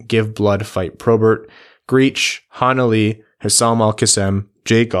Denton, Give Blood, Fight Probert, Greach, Han Ali, Hassam Al-Qasem,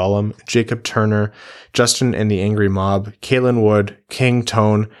 Jay Gollum, Jacob Turner, Justin and the Angry Mob, Kalen Wood, King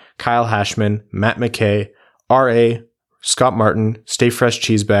Tone, Kyle Hashman, Matt McKay, R.A., Scott Martin, Stay Fresh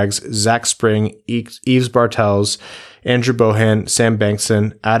Cheesebags, Zach Spring, Yves Bartels, Andrew Bohan, Sam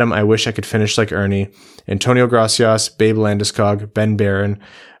Bankson, Adam I Wish I Could Finish Like Ernie, Antonio Gracias, Babe Landeskog, Ben Barron,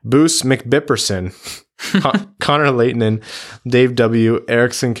 Boos McBipperson, Connor Leighton, Dave W.,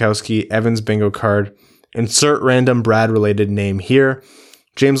 Eric Sinkowski, Evans Bingo Card, insert random Brad-related name here,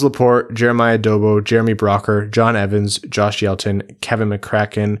 James Laporte, Jeremiah Dobo, Jeremy Brocker, John Evans, Josh Yelton, Kevin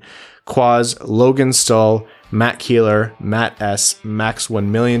McCracken, Quaz, Logan Stull, Matt Keeler, Matt S., Max $1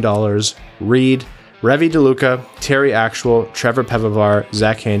 million, Reed, Revi DeLuca, Terry Actual, Trevor Pevavar,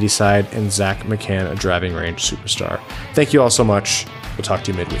 Zach Handyside, and Zach McCann, a driving range superstar. Thank you all so much. We'll talk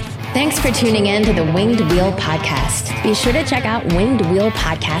to you midweek. Thanks for tuning in to the Winged Wheel Podcast. Be sure to check out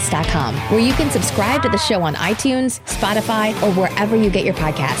wingedwheelpodcast.com, where you can subscribe to the show on iTunes, Spotify, or wherever you get your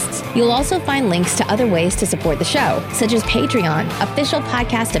podcasts. You'll also find links to other ways to support the show, such as Patreon, official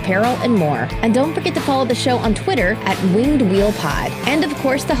podcast apparel, and more. And don't forget to follow the show on Twitter at Winged Wheel Pod. And of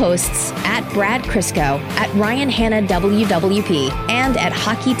course, the hosts at Brad Crisco, at Ryan Hanna WWP, and at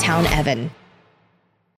Hockey Town Evan.